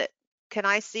 Where is it? Can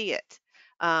I see it?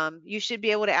 You should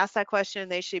be able to ask that question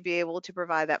and they should be able to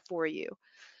provide that for you.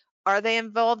 Are they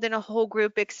involved in a whole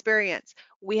group experience?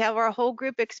 We have our whole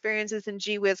group experiences in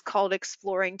Gee Whiz called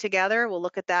Exploring Together. We'll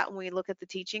look at that when we look at the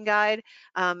teaching guide.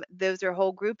 Those are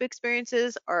whole group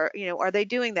experiences. Are they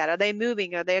doing that? Are they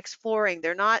moving? Are they exploring?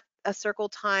 They're not a circle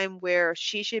time where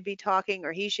she should be talking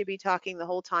or he should be talking the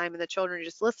whole time and the children are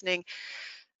just listening.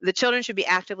 The children should be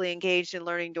actively engaged in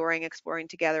learning during exploring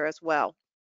together as well.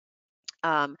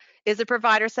 Is the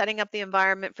provider setting up the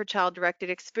environment for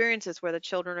child-directed experiences where the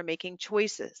children are making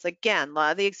choices? Again, a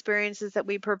lot of the experiences that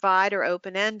we provide are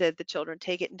open-ended. The children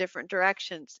take it in different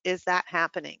directions. Is that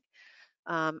happening?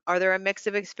 Are there a mix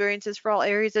of experiences for all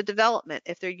areas of development?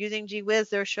 If they're using Gee Whiz,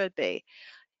 there should be.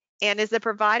 And is the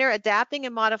provider adapting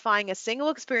and modifying a single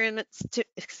experience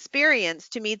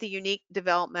to meet the unique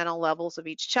developmental levels of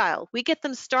each child? We get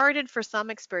them started for some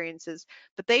experiences,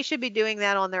 but they should be doing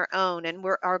that on their own. And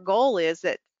our goal is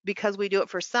that because we do it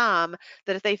for some,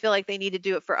 that if they feel like they need to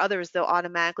do it for others, they'll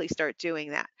automatically start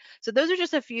doing that. So those are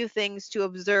just a few things to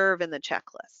observe in the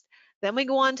checklist. Then we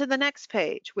go on to the next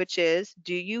page, which is,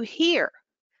 do you hear?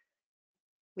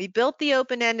 We built the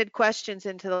open-ended questions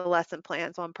into the lesson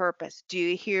plans on purpose. Do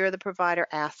you hear the provider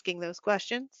asking those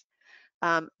questions?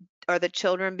 Um, are the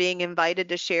children being invited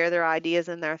to share their ideas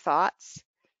and their thoughts?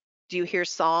 Do you hear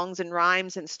songs and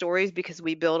rhymes and stories? Because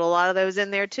we build a lot of those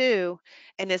in there too.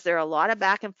 And is there a lot of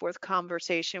back and forth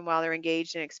conversation while they're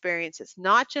engaged in experiences?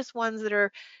 Not just ones that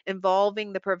are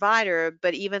involving the provider,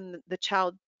 but even the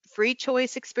child free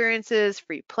choice experiences,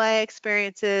 free play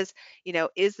experiences.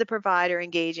 Is the provider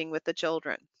engaging with the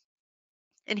children?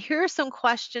 And here are some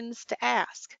questions to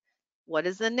ask. What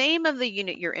is the name of the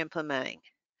unit you're implementing?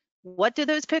 What do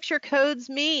those picture codes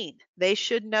mean? They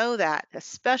should know that,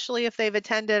 especially if they've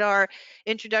attended our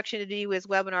Introduction to Gee Whiz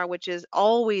webinar, which is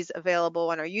always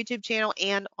available on our YouTube channel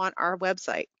and on our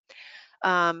website.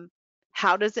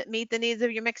 How does it meet the needs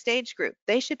of your mixed age group?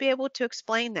 They should be able to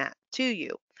explain that to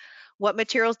you. What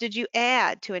materials did you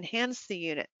add to enhance the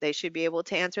unit? They should be able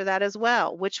to answer that as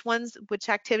well. Which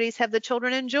activities have the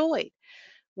children enjoyed?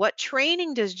 What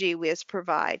training does Gee Whiz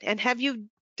provide? And have you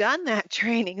done that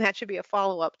training? That should be a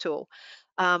follow-up tool.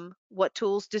 What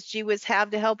tools does Gee Whiz have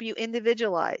to help you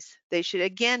individualize? They should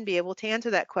again be able to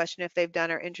answer that question if they've done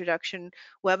our introduction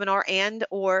webinar and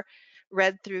or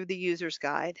read through the user's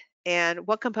guide. And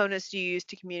what components do you use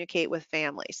to communicate with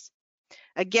families?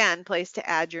 Again, place to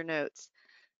add your notes.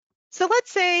 So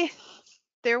let's say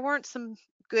there weren't some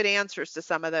good answers to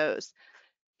some of those.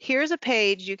 Here's a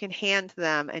page you can hand to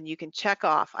them and you can check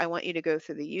off. I want you to go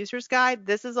through the user's guide.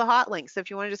 This is a hot link. So if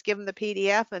you want to just give them the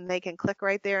PDF and they can click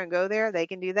right there and go there, they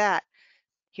can do that.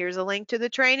 Here's a link to the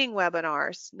training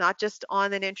webinars, not just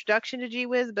on an introduction to Gee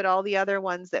Whiz, but all the other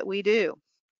ones that we do.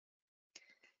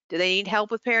 Do they need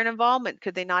help with parent involvement?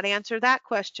 Could they not answer that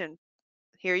question?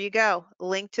 Here you go,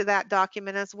 link to that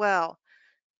document as well.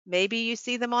 Maybe you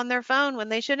see them on their phone when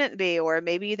they shouldn't be, or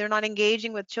maybe they're not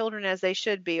engaging with children as they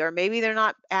should be, or maybe they're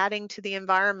not adding to the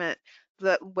environment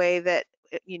the way that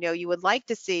you would like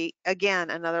to see.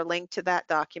 Again, another link to that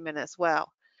document as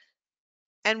well.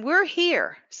 And we're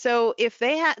here. So if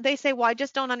they say, well, I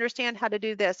just don't understand how to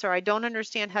do this, or I don't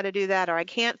understand how to do that, or I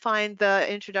can't find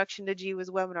the Introduction to Gee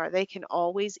Whiz webinar, they can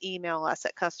always email us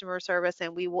at customer service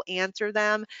and we will answer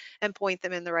them and point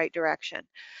them in the right direction.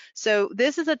 So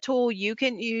this is a tool you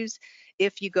can use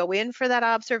if you go in for that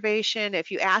observation, if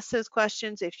you ask those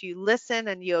questions, if you listen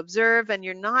and you observe and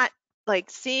you're not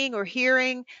like seeing or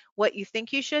hearing what you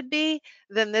think you should be,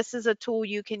 then this is a tool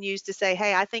you can use to say,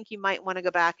 hey, I think you might want to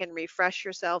go back and refresh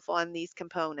yourself on these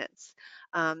components.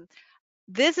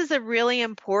 This is a really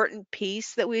important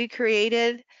piece that we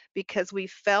created because we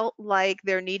felt like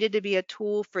there needed to be a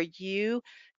tool for you,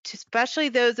 especially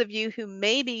those of you who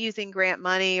may be using grant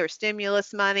money or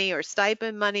stimulus money or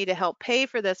stipend money to help pay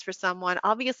for this for someone.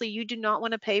 Obviously, you do not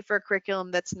want to pay for a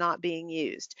curriculum that's not being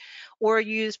used or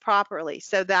used properly.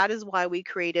 So that is why we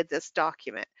created this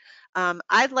document.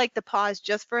 I'd like to pause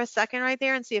just for a second right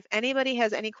there and see if anybody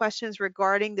has any questions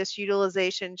regarding this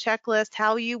utilization checklist,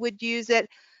 how you would use it,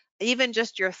 even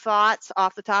just your thoughts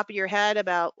off the top of your head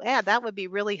about, yeah, that would be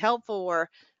really helpful, or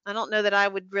I don't know that I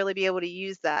would really be able to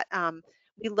use that.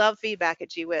 We love feedback at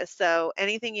Gee Whiz, so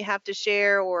anything you have to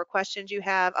share or questions you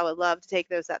have, I would love to take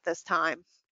those at this time.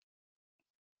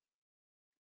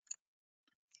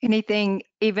 Anything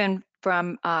even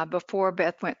from before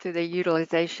Beth went through the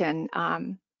utilization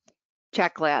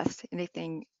checklist,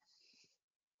 anything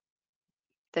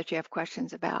that you have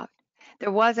questions about?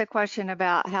 There was a question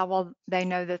about how will they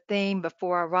know the theme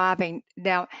before arriving.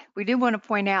 Now, we do want to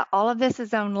point out all of this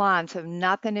is online, so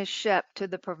nothing is shipped to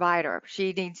the provider.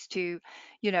 She needs to,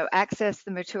 access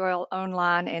the material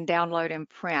online and download and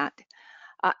print.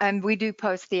 And we do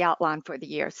post the outline for the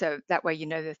year, so that way you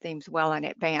know the themes well in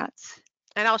advance.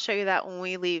 And I'll show you that when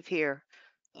we leave here.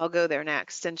 I'll go there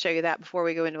next and show you that before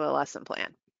we go into a lesson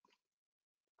plan.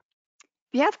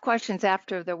 If you have questions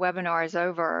after the webinar is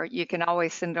over, you can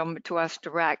always send them to us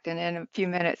direct. And in a few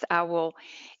minutes, I will,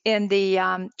 in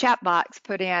the chat box,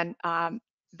 put in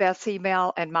Beth's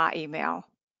email and my email.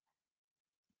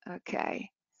 Okay.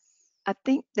 I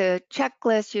think the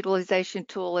checklist utilization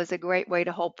tool is a great way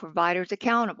to hold providers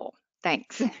accountable.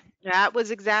 Thanks. That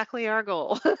was exactly our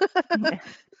goal.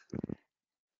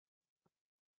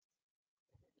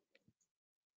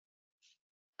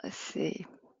 Let's see.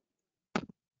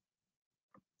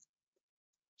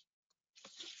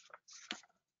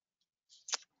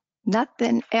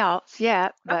 Nothing else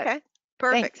yet, but Okay,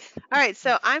 perfect. thanks. All right,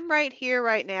 so I'm right here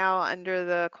right now under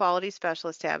the Quality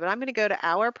Specialist tab, and I'm going to go to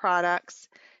Our Products.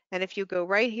 And if you go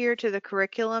right here to the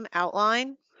Curriculum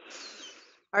Outline,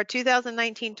 our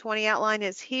 2019-20 outline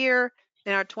is here,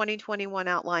 and our 2021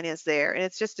 outline is there. And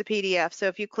it's just a PDF, so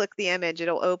if you click the image,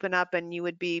 it'll open up, and you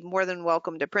would be more than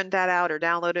welcome to print that out or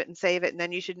download it and save it. And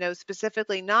then you should know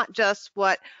specifically not just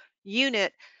what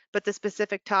unit, but the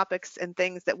specific topics and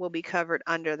things that will be covered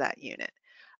under that unit.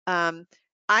 I'm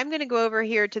going to go over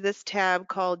here to this tab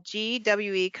called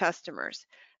GWE Customers.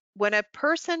 When a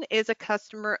person is a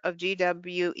customer of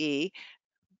GWE,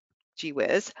 Gee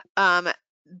Whiz,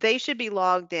 they should be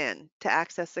logged in to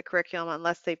access the curriculum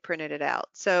unless they printed it out.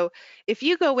 So if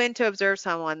you go in to observe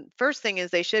someone, first thing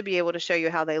is they should be able to show you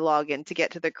how they log in to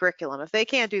get to the curriculum. If they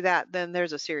can't do that, then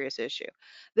there's a serious issue.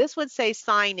 This would say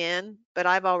sign in, but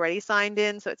I've already signed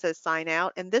in, so it says sign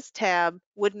out, and this tab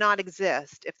would not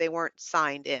exist if they weren't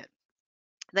signed in.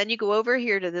 Then you go over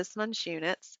here to this month's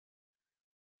units,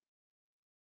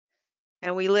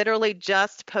 and we literally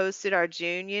just posted our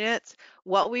June units.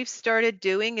 What we've started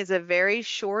doing is a very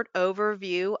short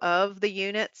overview of the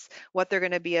units, what they're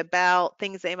going to be about,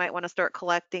 things they might want to start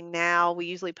collecting now. We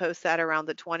usually post that around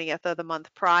the 20th of the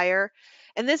month prior.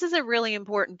 And this is a really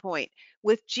important point.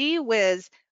 With Gee Whiz,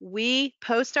 we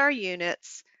post our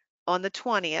units on the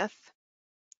 20th,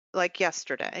 like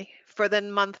yesterday, for the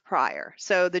month prior.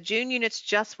 So the June units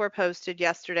just were posted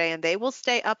yesterday, and they will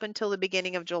stay up until the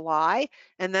beginning of July,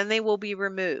 and then they will be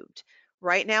removed.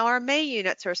 Right now, our May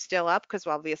units are still up because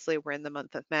obviously we're in the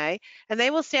month of May, and they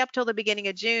will stay up till the beginning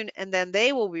of June, and then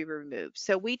they will be removed.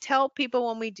 So we tell people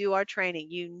when we do our training,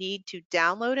 you need to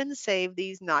download and save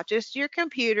these, not just your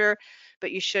computer,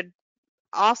 but you should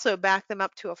also back them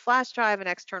up to a flash drive, an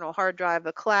external hard drive,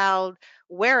 a cloud,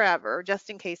 wherever, just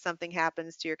in case something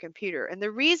happens to your computer. And the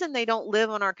reason they don't live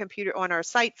on our computer, on our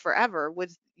site forever,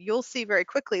 was you'll see very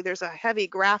quickly there's a heavy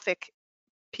graphic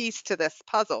piece to this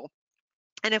puzzle.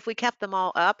 And if we kept them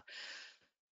all up,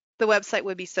 the website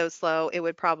would be so slow, it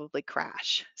would probably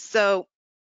crash. So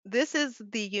this is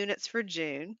the units for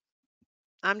June.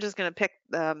 I'm just going to pick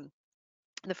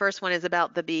the first one is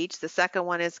about the beach. The second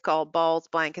one is called balls,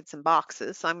 blankets, and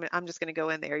boxes. So I'm just going to go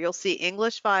in there. You'll see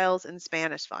English files and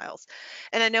Spanish files.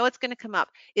 And I know it's going to come up.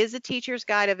 Is the teacher's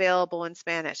guide available in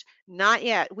Spanish? Not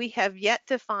yet. We have yet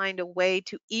to find a way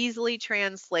to easily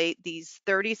translate these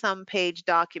 30-some page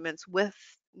documents with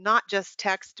not just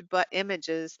text but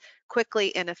images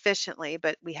quickly and efficiently,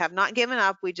 but we have not given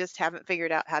up. We just haven't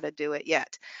figured out how to do it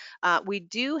yet. We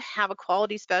do have a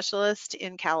quality specialist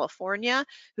in California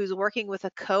who's working with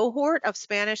a cohort of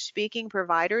Spanish-speaking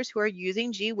providers who are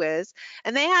using Gee Whiz,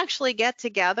 and they actually get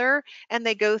together and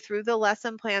they go through the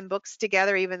lesson plan books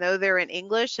together, even though they're in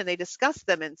English, and they discuss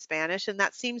them in Spanish, and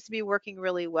that seems to be working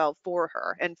really well for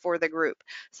her and for the group.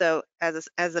 So as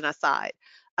an aside.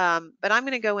 But I'm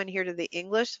going to go in here to the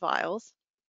English files.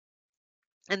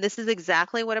 And this is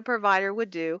exactly what a provider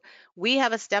would do. We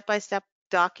have a step-by-step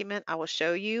document I will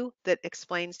show you that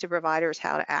explains to providers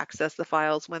how to access the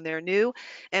files when they're new.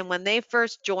 And when they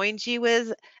first join Gee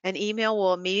Whiz, an email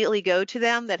will immediately go to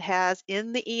them that has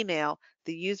in the email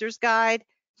the user's guide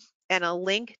and a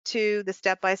link to the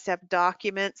step-by-step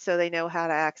document so they know how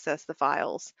to access the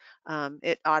files.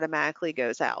 It automatically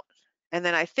goes out. And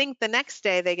then I think the next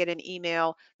day they get an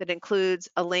email that includes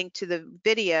a link to the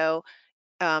video,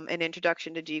 an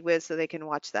introduction to Gee Whiz, so they can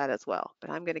watch that as well. But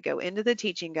I'm going to go into the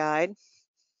teaching guide.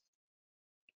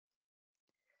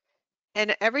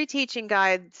 And every teaching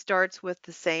guide starts with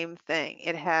the same thing.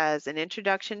 It has an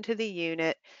introduction to the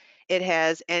unit. It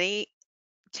has any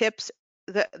tips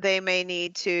that they may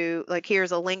need to, like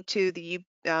here's a link to the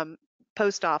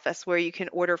post office where you can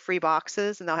order free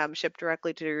boxes and they'll have them shipped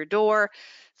directly to your door,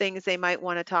 things they might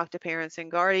want to talk to parents and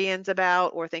guardians about,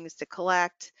 or things to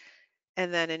collect,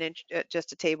 and then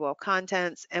just a table of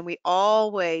contents. And we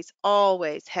always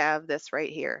have this right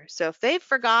here. So if they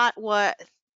forgot what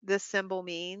this symbol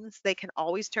means, they can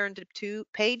always turn to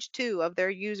page 2 of their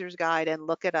user's guide and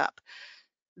look it up.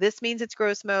 This means it's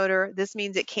gross motor. This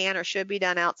means it can or should be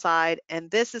done outside. And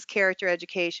this is character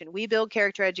education. We build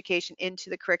character education into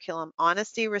the curriculum.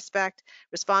 Honesty, respect,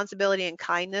 responsibility, and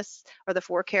kindness are the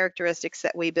 4 characteristics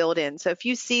that we build in. So if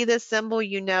you see this symbol,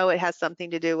 you know it has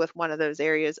something to do with one of those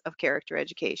areas of character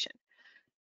education.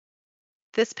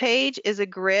 This page is a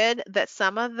grid that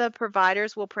some of the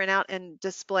providers will print out and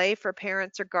display for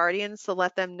parents or guardians to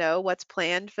let them know what's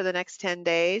planned for the next 10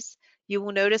 days. You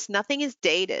will notice nothing is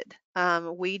dated.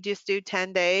 We just do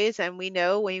 10 days, and we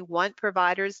know we want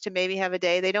providers to maybe have a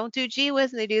day. They don't do Gee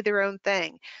Whiz and they do their own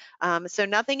thing. So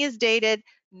nothing is dated,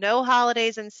 no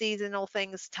holidays and seasonal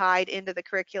things tied into the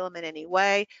curriculum in any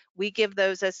way. We give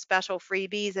those as special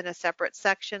freebies in a separate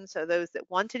section. So those that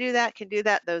want to do that can do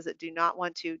that. Those that do not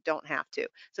want to don't have to.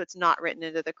 So it's not written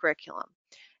into the curriculum.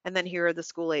 And then here are the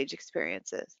school age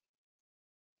experiences.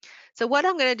 So what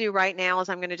I'm going to do right now is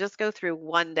I'm going to just go through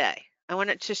one day. I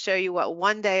wanted to show you what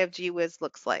one day of Gee Whiz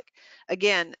looks like.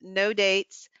 Again, no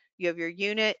dates. You have your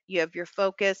unit, you have your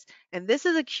focus, and this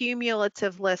is a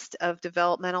cumulative list of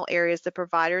developmental areas the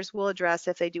providers will address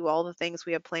if they do all the things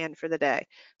we have planned for the day.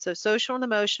 So social and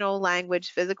emotional,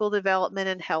 language, physical development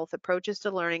and health, approaches to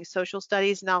learning, social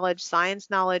studies knowledge, science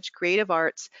knowledge, creative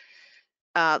arts,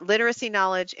 literacy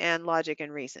knowledge, and logic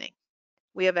and reasoning.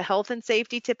 We have a health and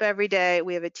safety tip every day,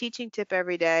 we have a teaching tip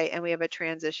every day, and we have a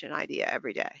transition idea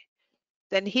every day.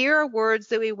 Then here are words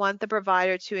that we want the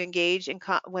provider to engage in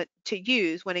to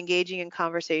use when engaging in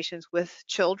conversations with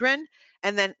children.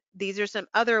 And then these are some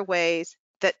other ways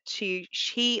that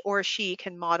he or she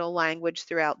can model language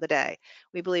throughout the day.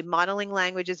 We believe modeling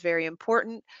language is very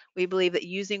important. We believe that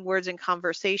using words in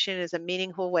conversation is a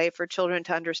meaningful way for children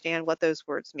to understand what those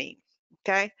words mean.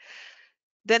 Okay.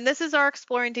 Then this is our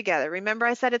exploring together. Remember,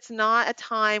 I said it's not a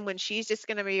time when she's just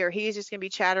going to be or he's just going to be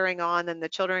chattering on and the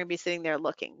children are going to be sitting there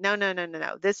looking. No, no, no, no,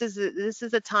 no. This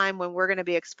is a time when we're going to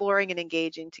be exploring and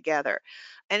engaging together.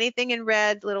 Anything in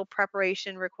red, little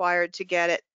preparation required to get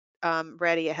it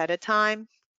ready ahead of time.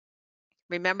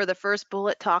 Remember, the first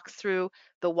bullet talks through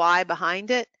the why behind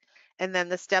it, and then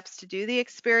the steps to do the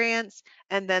experience,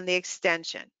 and then the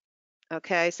extension.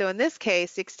 Okay, so in this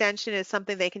case, the extension is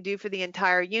something they can do for the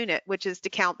entire unit, which is to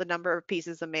count the number of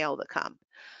pieces of mail that come.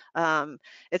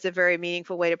 It's a very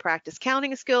meaningful way to practice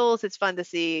counting skills. It's fun to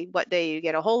see what day you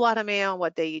get a whole lot of mail,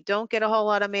 what day you don't get a whole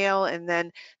lot of mail, and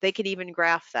then they can even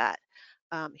graph that.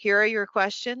 Here are your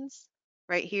questions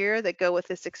right here that go with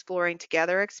this exploring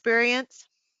together experience.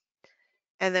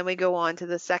 And then we go on to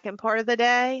the second part of the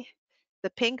day. The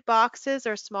pink boxes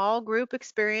are small group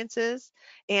experiences,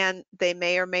 and they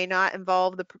may or may not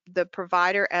involve the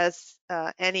provider as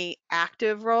any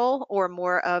active role or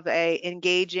more of a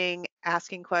engaging,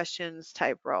 asking questions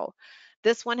type role.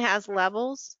 This one has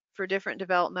levels for different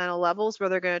developmental levels where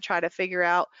they're going to try to figure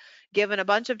out, given a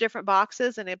bunch of different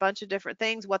boxes and a bunch of different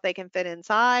things, what they can fit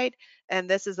inside. And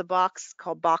this is a box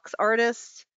called Box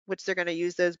Artists, which they're going to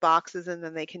use those boxes and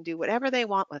then they can do whatever they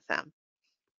want with them.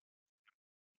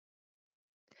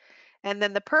 And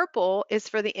then the purple is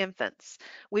for the infants.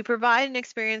 We provide an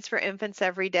experience for infants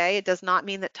every day. It does not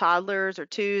mean that toddlers or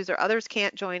twos or others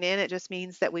can't join in. It just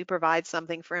means that we provide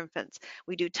something for infants.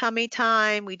 We do tummy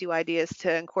time. We do ideas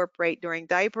to incorporate during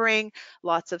diapering,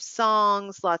 lots of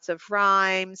songs, lots of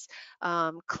rhymes,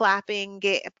 clapping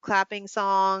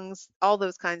songs, all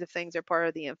those kinds of things are part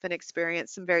of the infant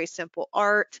experience. Some very simple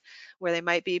art where they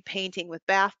might be painting with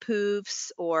bath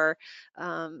poofs or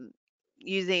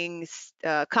using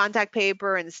contact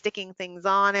paper and sticking things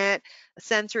on it,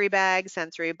 sensory bags,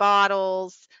 sensory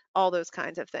bottles, all those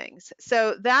kinds of things.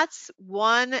 So that's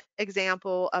one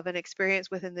example of an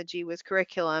experience within the Gee Whiz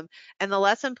curriculum. And the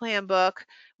lesson plan book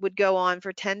would go on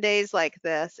for 10 days like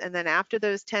this. And then after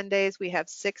those 10 days, we have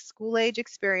 6 school age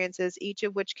experiences, each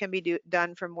of which can be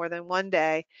done for more than one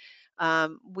day.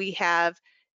 We have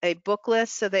a book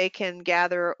list so they can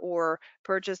gather or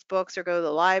purchase books or go to the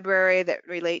library that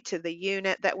relate to the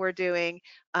unit that we're doing.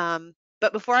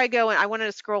 But before I go in, I wanted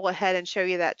to scroll ahead and show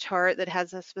you that chart that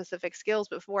has the specific skills.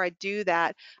 Before I do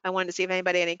that, I wanted to see if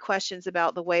anybody had any questions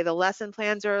about the way the lesson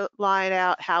plans are laid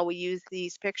out, how we use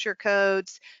these picture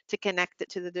codes to connect it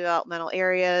to the developmental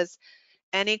areas.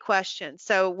 Any questions?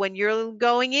 So when you're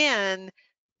going in,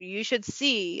 you should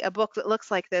see a book that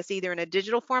looks like this, either in a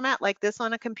digital format like this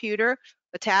on a computer,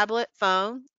 a tablet,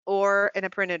 phone, or in a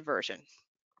printed version.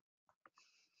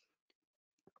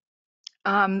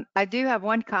 I do have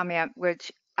one comment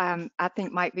which I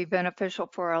think might be beneficial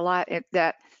for a lot.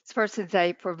 That this person's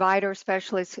a provider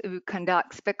specialist who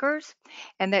conducts spickers,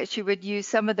 and that she would use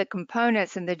some of the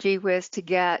components in the Gee Whiz to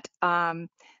get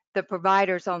the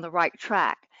providers on the right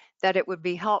track, that it would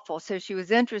be helpful. So she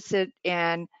was interested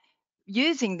in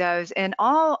using those, and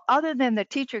all other than the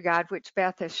teacher guide, which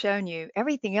Beth has shown you,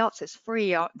 everything else is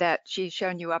free that she's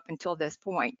shown you up until this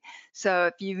point. So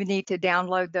if you need to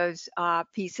download those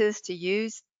pieces to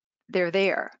use, they're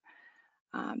there.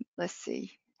 Let's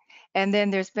see. And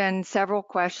then there's been several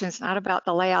questions, not about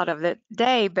the layout of the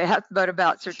day, Beth, but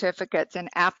about certificates. And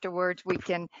afterwards, we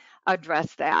can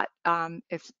address that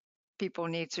if people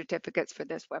need certificates for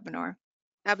this webinar.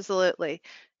 Absolutely.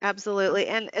 Absolutely.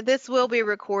 And this will be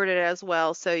recorded as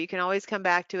well. So you can always come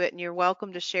back to it, and you're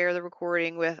welcome to share the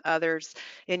recording with others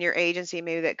in your agency,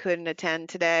 maybe that couldn't attend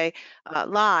today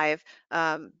live,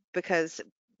 because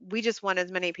we just want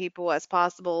as many people as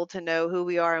possible to know who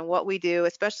we are and what we do,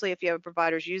 especially if you have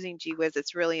providers using Gee Whiz.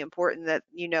 It's really important that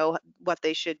you know what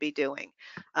they should be doing.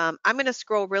 I'm going to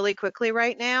scroll really quickly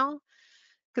right now,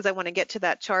 because I want to get to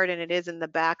that chart, and it is in the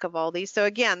back of all these. So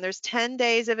again, there's 10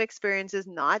 days of experiences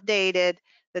not dated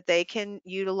that they can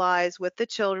utilize with the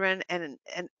children, and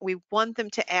we want them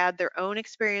to add their own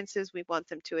experiences. We want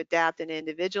them to adapt and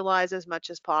individualize as much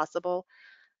as possible.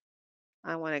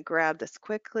 I want to grab this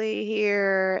quickly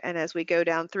here, and as we go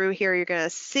down through here, you're going to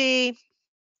see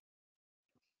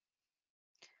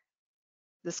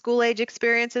the school age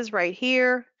experiences right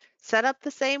here, set up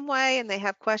the same way, and they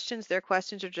have questions. Their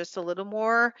questions are just a little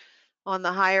more on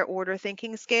the higher order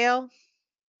thinking scale.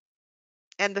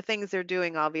 And the things they're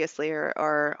doing obviously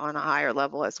are on a higher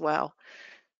level as well.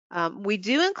 We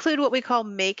do include what we call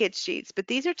make it sheets, but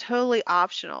these are totally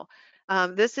optional.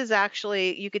 This is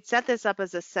actually, you could set this up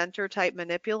as a center type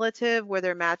manipulative where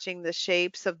they're matching the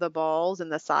shapes of the balls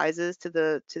and the sizes to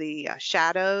the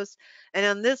shadows. And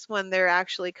on this one, they're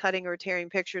actually cutting or tearing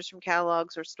pictures from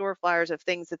catalogs or store flyers of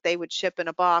things that they would ship in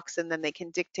a box, and then they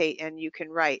can dictate and you can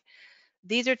write.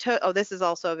 These are oh, this is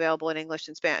also available in English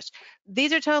and Spanish.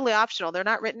 These are totally optional. They're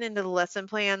not written into the lesson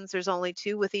plans. There's only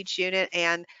 2 with each unit,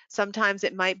 and sometimes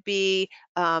it might be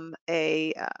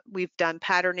we've done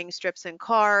patterning strips and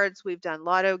cards, we've done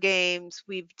lotto games,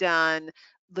 we've done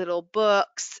little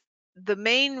books. The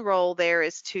main role there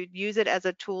is to use it as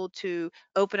a tool to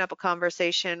open up a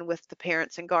conversation with the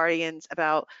parents and guardians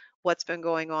about what's been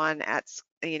going on at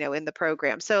in the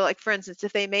program. So like for instance,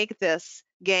 if they make this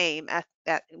game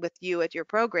with you at your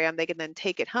program, they can then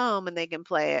take it home and they can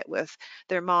play it with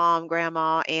their mom,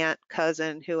 grandma, aunt,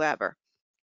 cousin, whoever.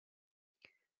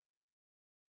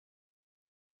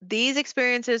 These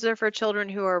experiences are for children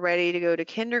who are ready to go to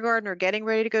kindergarten or getting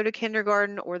ready to go to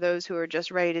kindergarten, or those who are just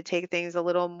ready to take things a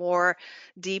little more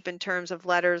deep in terms of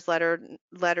letters,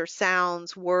 letter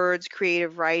sounds, words,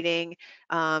 creative writing,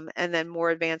 and then more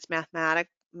advanced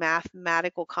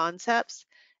mathematical concepts.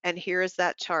 And here is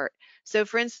that chart. So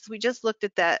for instance, we just looked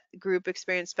at that group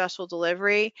experience special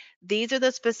delivery. These are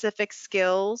the specific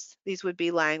skills. These would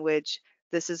be language.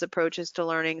 This is approaches to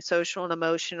learning, social and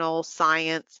emotional,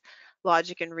 science,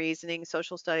 logic and reasoning,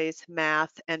 social studies,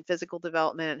 math, and physical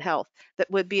development and health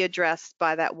that would be addressed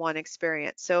by that one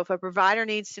experience. So if a provider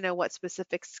needs to know what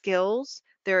specific skills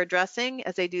they're addressing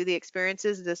as they do the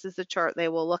experiences, this is the chart they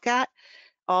will look at.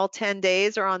 All 10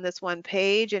 days are on this one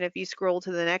page, and if you scroll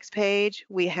to the next page,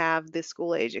 we have the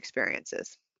school age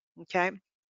experiences. Okay,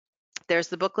 there's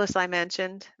the book list I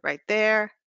mentioned right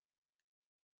there.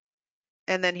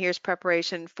 And then here's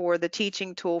preparation for the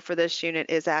teaching tool for this unit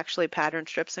is actually pattern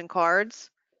strips and cards.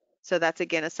 So that's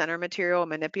again a center material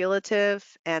manipulative,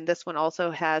 and this one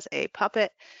also has a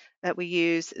puppet that we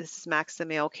use. This is Max the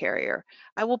mail carrier.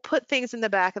 I will put things in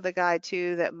the back of the guide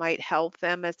too that might help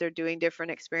them as they're doing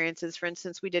different experiences. For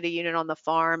instance, we did a unit on the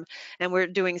farm and we're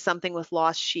doing something with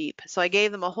lost sheep. So I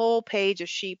gave them a whole page of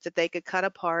sheep that they could cut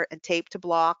apart and tape to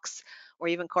blocks or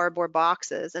even cardboard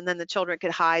boxes, and then the children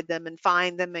could hide them and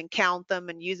find them and count them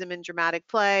and use them in dramatic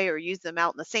play or use them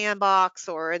out in the sandbox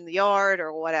or in the yard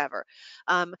or whatever.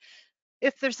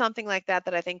 If there's something like that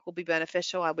that I think will be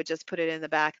beneficial, I would just put it in the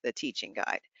back of the teaching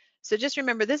guide. So just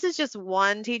remember, this is just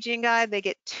one teaching guide. They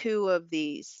get 2 of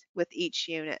these with each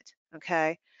unit,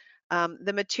 okay?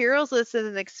 The materials list is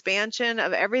an expansion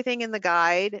of everything in the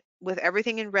guide. With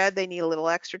everything in red, they need a little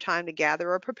extra time to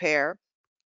gather or prepare.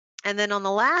 And then on the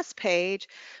last page,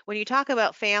 when you talk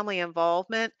about family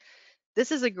involvement,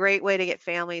 this is a great way to get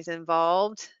families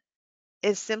involved,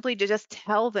 is simply to just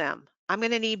tell them, I'm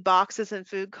going to need boxes and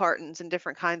food cartons and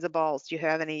different kinds of balls. Do you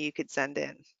have any you could send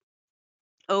in?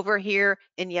 Over here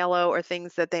in yellow are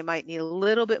things that they might need a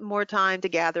little bit more time to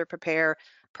gather, prepare,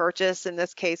 purchase. In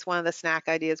this case, one of the snack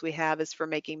ideas we have is for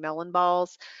making melon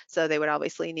balls. So they would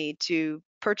obviously need to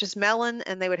purchase melon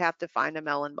and they would have to find a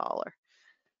melon baller.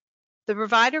 The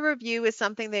provider review is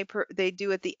something they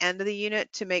do at the end of the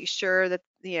unit to make sure that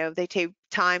they take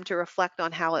time to reflect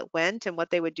on how it went and what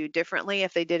they would do differently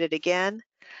if they did it again.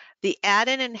 The add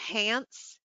and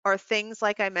enhance are things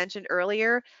like I mentioned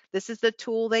earlier. This is the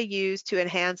tool they use to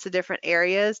enhance the different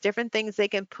areas, different things they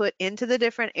can put into the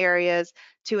different areas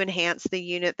to enhance the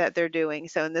unit that they're doing.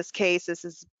 So in this case, this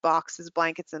is boxes,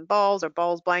 blankets, and balls, or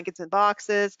balls, blankets, and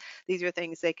boxes. These are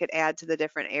things they could add to the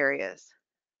different areas.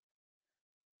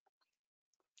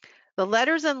 The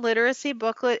Letters and Literacy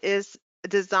booklet is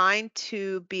designed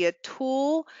to be a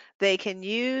tool they can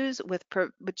use with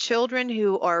children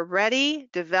who are ready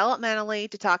developmentally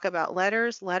to talk about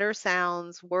letters, letter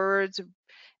sounds, words,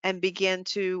 and begin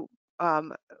to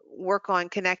um, work on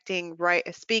connecting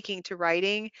speaking to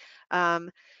writing.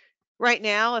 Right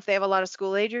now, if they have a lot of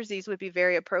school agers, these would be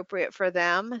very appropriate for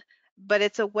them. But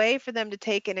it's a way for them to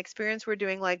take an experience we're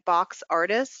doing like box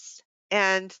artists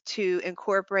and to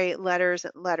incorporate letters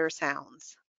and letter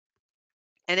sounds.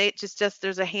 And it just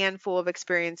there's a handful of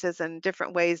experiences and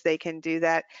different ways they can do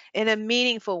that in a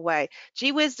meaningful way.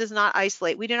 Gee Whiz does not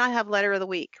isolate. We do not have letter of the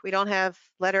week. We don't have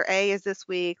letter A is this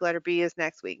week, letter B is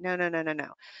next week. No, no, no, no,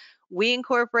 no. We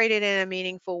incorporate it in a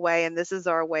meaningful way, and this is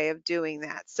our way of doing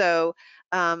that. So,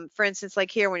 for instance, like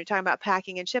here, when you're talking about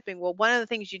packing and shipping, well, one of the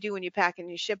things you do when you pack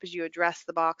and you ship is you address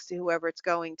the box to whoever it's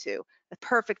going to. A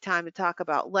perfect time to talk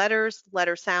about letters,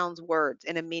 letter sounds, words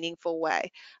in a meaningful way.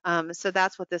 So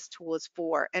that's what this tool is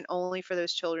for, and only for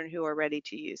those children who are ready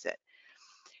to use it.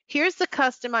 Here's the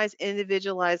customized,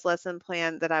 individualized lesson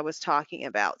plan that I was talking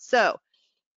about. So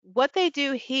what they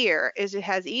do here is it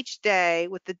has each day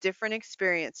with the different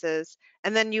experiences,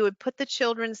 and then you would put the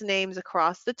children's names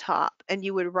across the top, and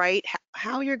you would write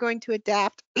how you're going to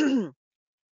adapt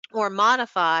or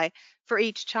modify for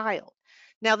each child.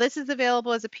 Now, this is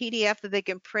available as a PDF that they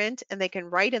can print and they can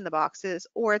write in the boxes,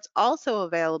 or it's also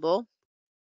available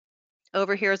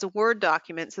over here as a Word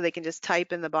document so they can just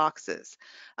type in the boxes.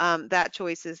 That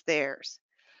choice is theirs.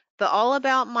 The All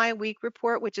About My Week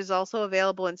report, which is also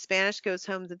available in Spanish, goes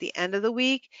home at the end of the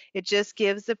week. It just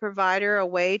gives the provider a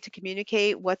way to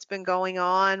communicate what's been going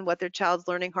on, what their child's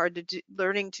learning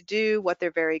to do, what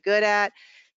they're very good at.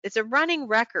 It's a running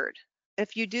record.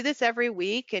 If you do this every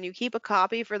week and you keep a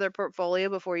copy for their portfolio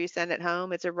before you send it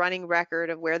home, it's a running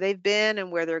record of where they've been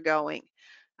and where they're going.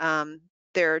 Um,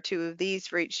 there are 2 of these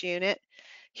for each unit.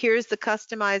 Here's the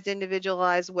customized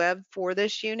individualized web for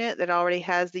this unit that already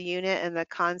has the unit and the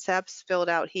concepts filled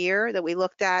out here that we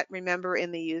looked at, remember,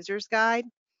 in the user's guide.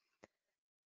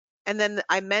 And then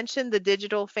I mentioned the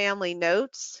digital family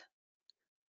notes.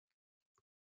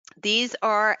 These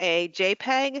are a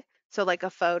JPEG, so like a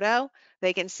photo.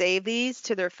 They can save these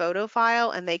to their photo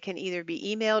file and they can either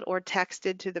be emailed or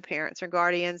texted to the parents or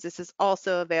guardians. This is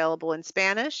also available in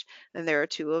Spanish, and there are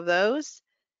 2 of those.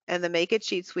 And the Make It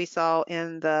sheets we saw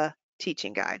in the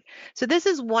teaching guide. So this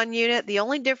is one unit. The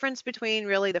only difference between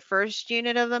really the first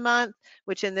unit of the month,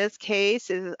 which in this case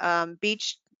is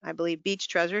I believe Beach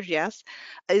Treasures, yes,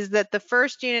 is that the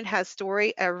first unit has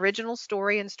original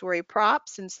story and story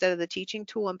props instead of the teaching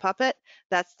tool and puppet.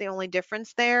 That's the only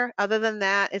difference there. Other than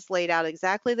that, it's laid out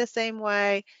exactly the same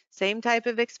way, same type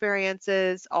of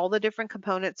experiences, all the different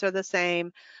components are the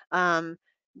same.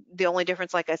 The only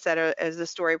difference, like I said, is the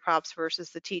story props versus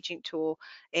the teaching tool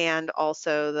and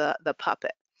also the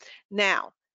puppet.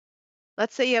 Now,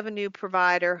 let's say you have a new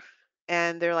provider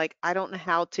and they're like, I don't know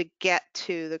how to get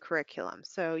to the curriculum.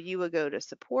 So you would go to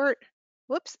support,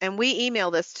 whoops, and we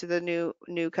email this to the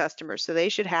new customers, so they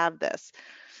should have this.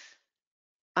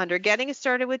 Under Getting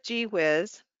Started with Gee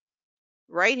Whiz,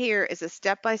 right here is a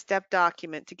step-by-step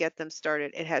document to get them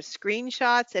started. It has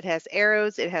screenshots, it has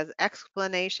arrows, it has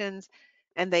explanations,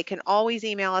 and they can always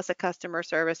email us at customer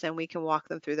service and we can walk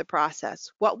them through the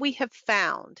process. What we have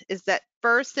found is that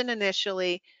first and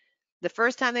initially, the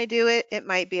first time they do it, it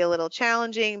might be a little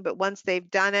challenging, but once they've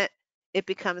done it, it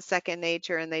becomes second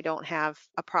nature and they don't have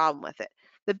a problem with it.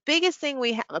 The biggest thing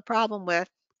we have a problem with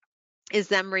is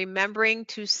them remembering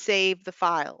to save the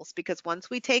files, because once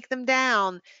we take them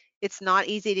down, it's not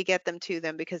easy to get them to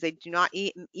them because they do not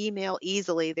email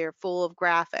easily. They're full of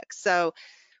graphics. So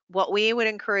what we would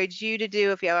encourage you to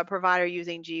do if you have a provider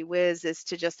using Gee Whiz is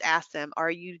to just ask them, are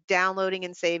you downloading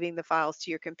and saving the files to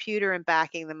your computer and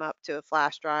backing them up to a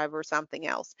flash drive or something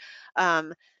else?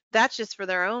 That's just for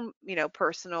their own,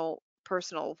 personal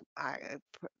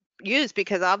use,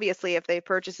 because obviously if they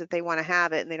purchase it, they want to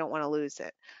have it and they don't want to lose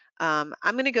it. I'm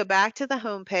going to go back to the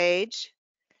home page,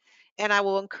 And I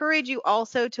will encourage you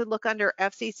also to look under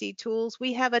FCC tools.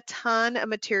 We have a ton of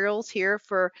materials here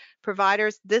for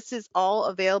providers. This is all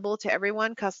available to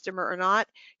everyone, customer or not.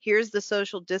 Here's the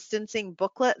social distancing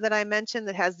booklet that I mentioned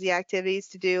that has the activities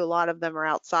to do. A lot of them are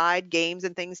outside, games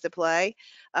and things to play.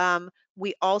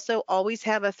 We also always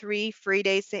have a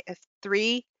three-day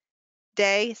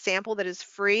sample that is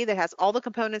free, that has all the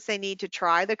components they need to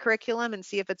try the curriculum and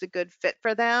see if it's a good fit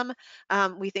for them.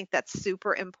 We think that's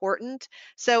super important.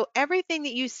 So everything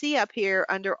that you see up here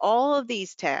under all of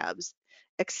these tabs,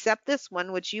 except this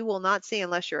one, which you will not see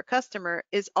unless you're a customer,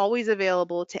 is always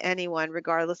available to anyone,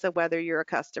 regardless of whether you're a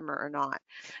customer or not.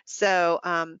 So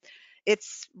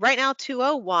it's right now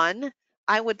 2:01.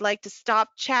 I would like to stop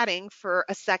chatting for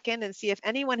a second and see if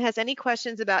anyone has any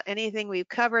questions about anything we've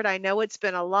covered. I know it's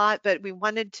been a lot, but we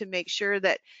wanted to make sure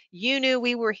that you knew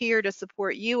we were here to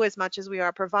support you as much as we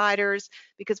are providers,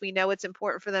 because we know it's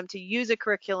important for them to use a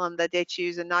curriculum that they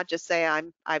choose and not just say,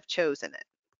 I've chosen it.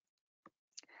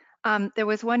 There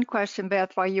was one question,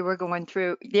 Beth, while you were going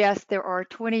through. Yes, there are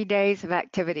 20 days of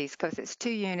activities because it's 2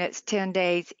 units, 10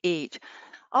 days each.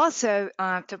 Also,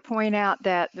 to point out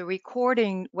that the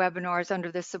recording webinars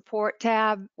under the support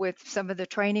tab with some of the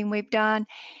training we've done,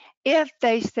 if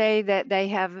they say that they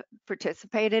have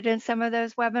participated in some of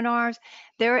those webinars,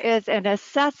 there is an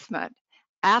assessment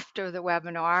after the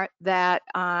webinar that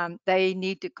they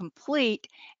need to complete,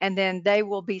 and then they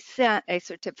will be sent a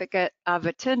certificate of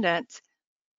attendance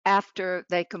after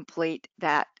they complete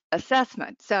that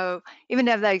assessment. So even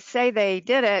if they say they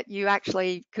did it, you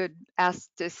actually could ask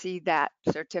to see that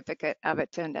certificate of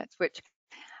attendance, which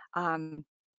and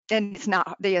it's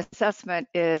not, the assessment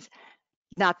is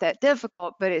not that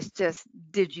difficult, but it's just,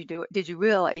 did you do it? Did you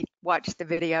really watch the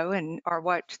video and or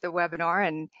watch the webinar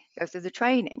and go through the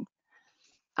training?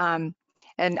 Um,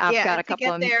 and I've Yeah, got a and to couple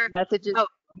get of there, messages. oh,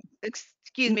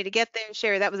 excuse me, to get there,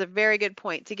 Sherry, that was a very good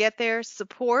point. To get there,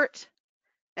 support,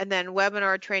 and then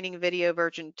webinar training video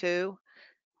version 2.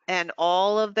 And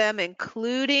all of them,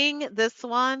 including this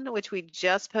one, which we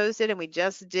just posted and we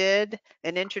just did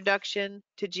an introduction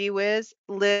to Gee Whiz,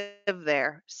 live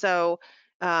there. So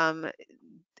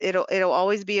it'll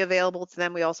always be available to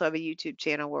them. We also have a YouTube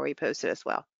channel where we post it as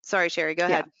well. Sorry, Sherry, go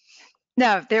Yeah. ahead.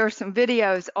 No, there are some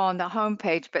videos on the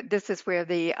homepage, but this is where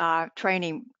the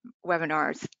training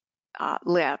webinars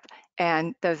live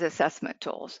and those assessment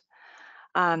tools.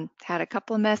 Had a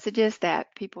couple of messages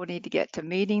that people need to get to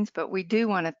meetings, but we do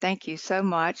want to thank you so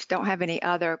much. Don't have any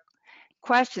other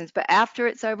questions, but after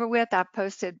it's over with, I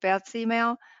posted Beth's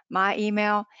email, my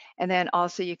email, and then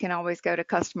also you can always go to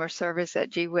customer service at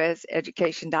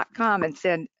geewhizeducation.com and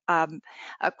send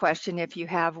a question if you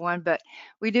have one. But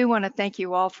we do want to thank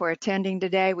you all for attending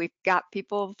today. We've got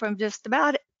people from just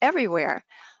about everywhere.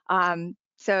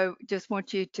 So just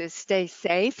want you to stay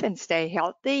safe and stay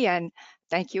healthy, and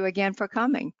thank you again for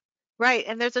coming. Right,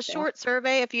 and there's a Yeah. short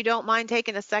survey if you don't mind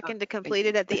taking a Oh, second to thank complete you.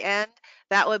 it at the end.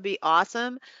 That would be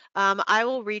awesome. I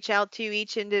will reach out to you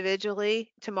each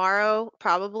individually tomorrow,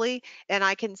 probably, and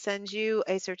I can send you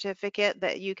a certificate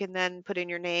that you can then put in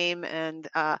your name and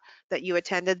that you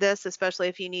attended this, especially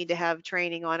if you need to have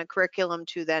training on a curriculum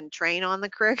to then train on the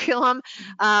curriculum.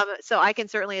 So I can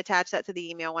certainly attach that to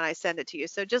the email when I send it to you.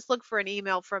 So just look for an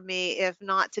email from me, if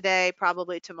not today,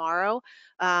 probably tomorrow.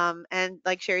 And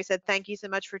like Sherry said, thank you so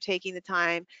much for taking the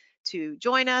time to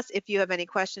join us. If you have any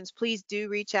questions, please do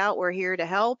reach out. We're here to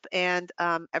help. And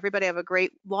everybody have a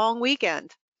great long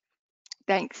weekend.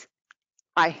 Thanks.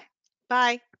 Bye.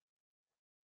 Bye.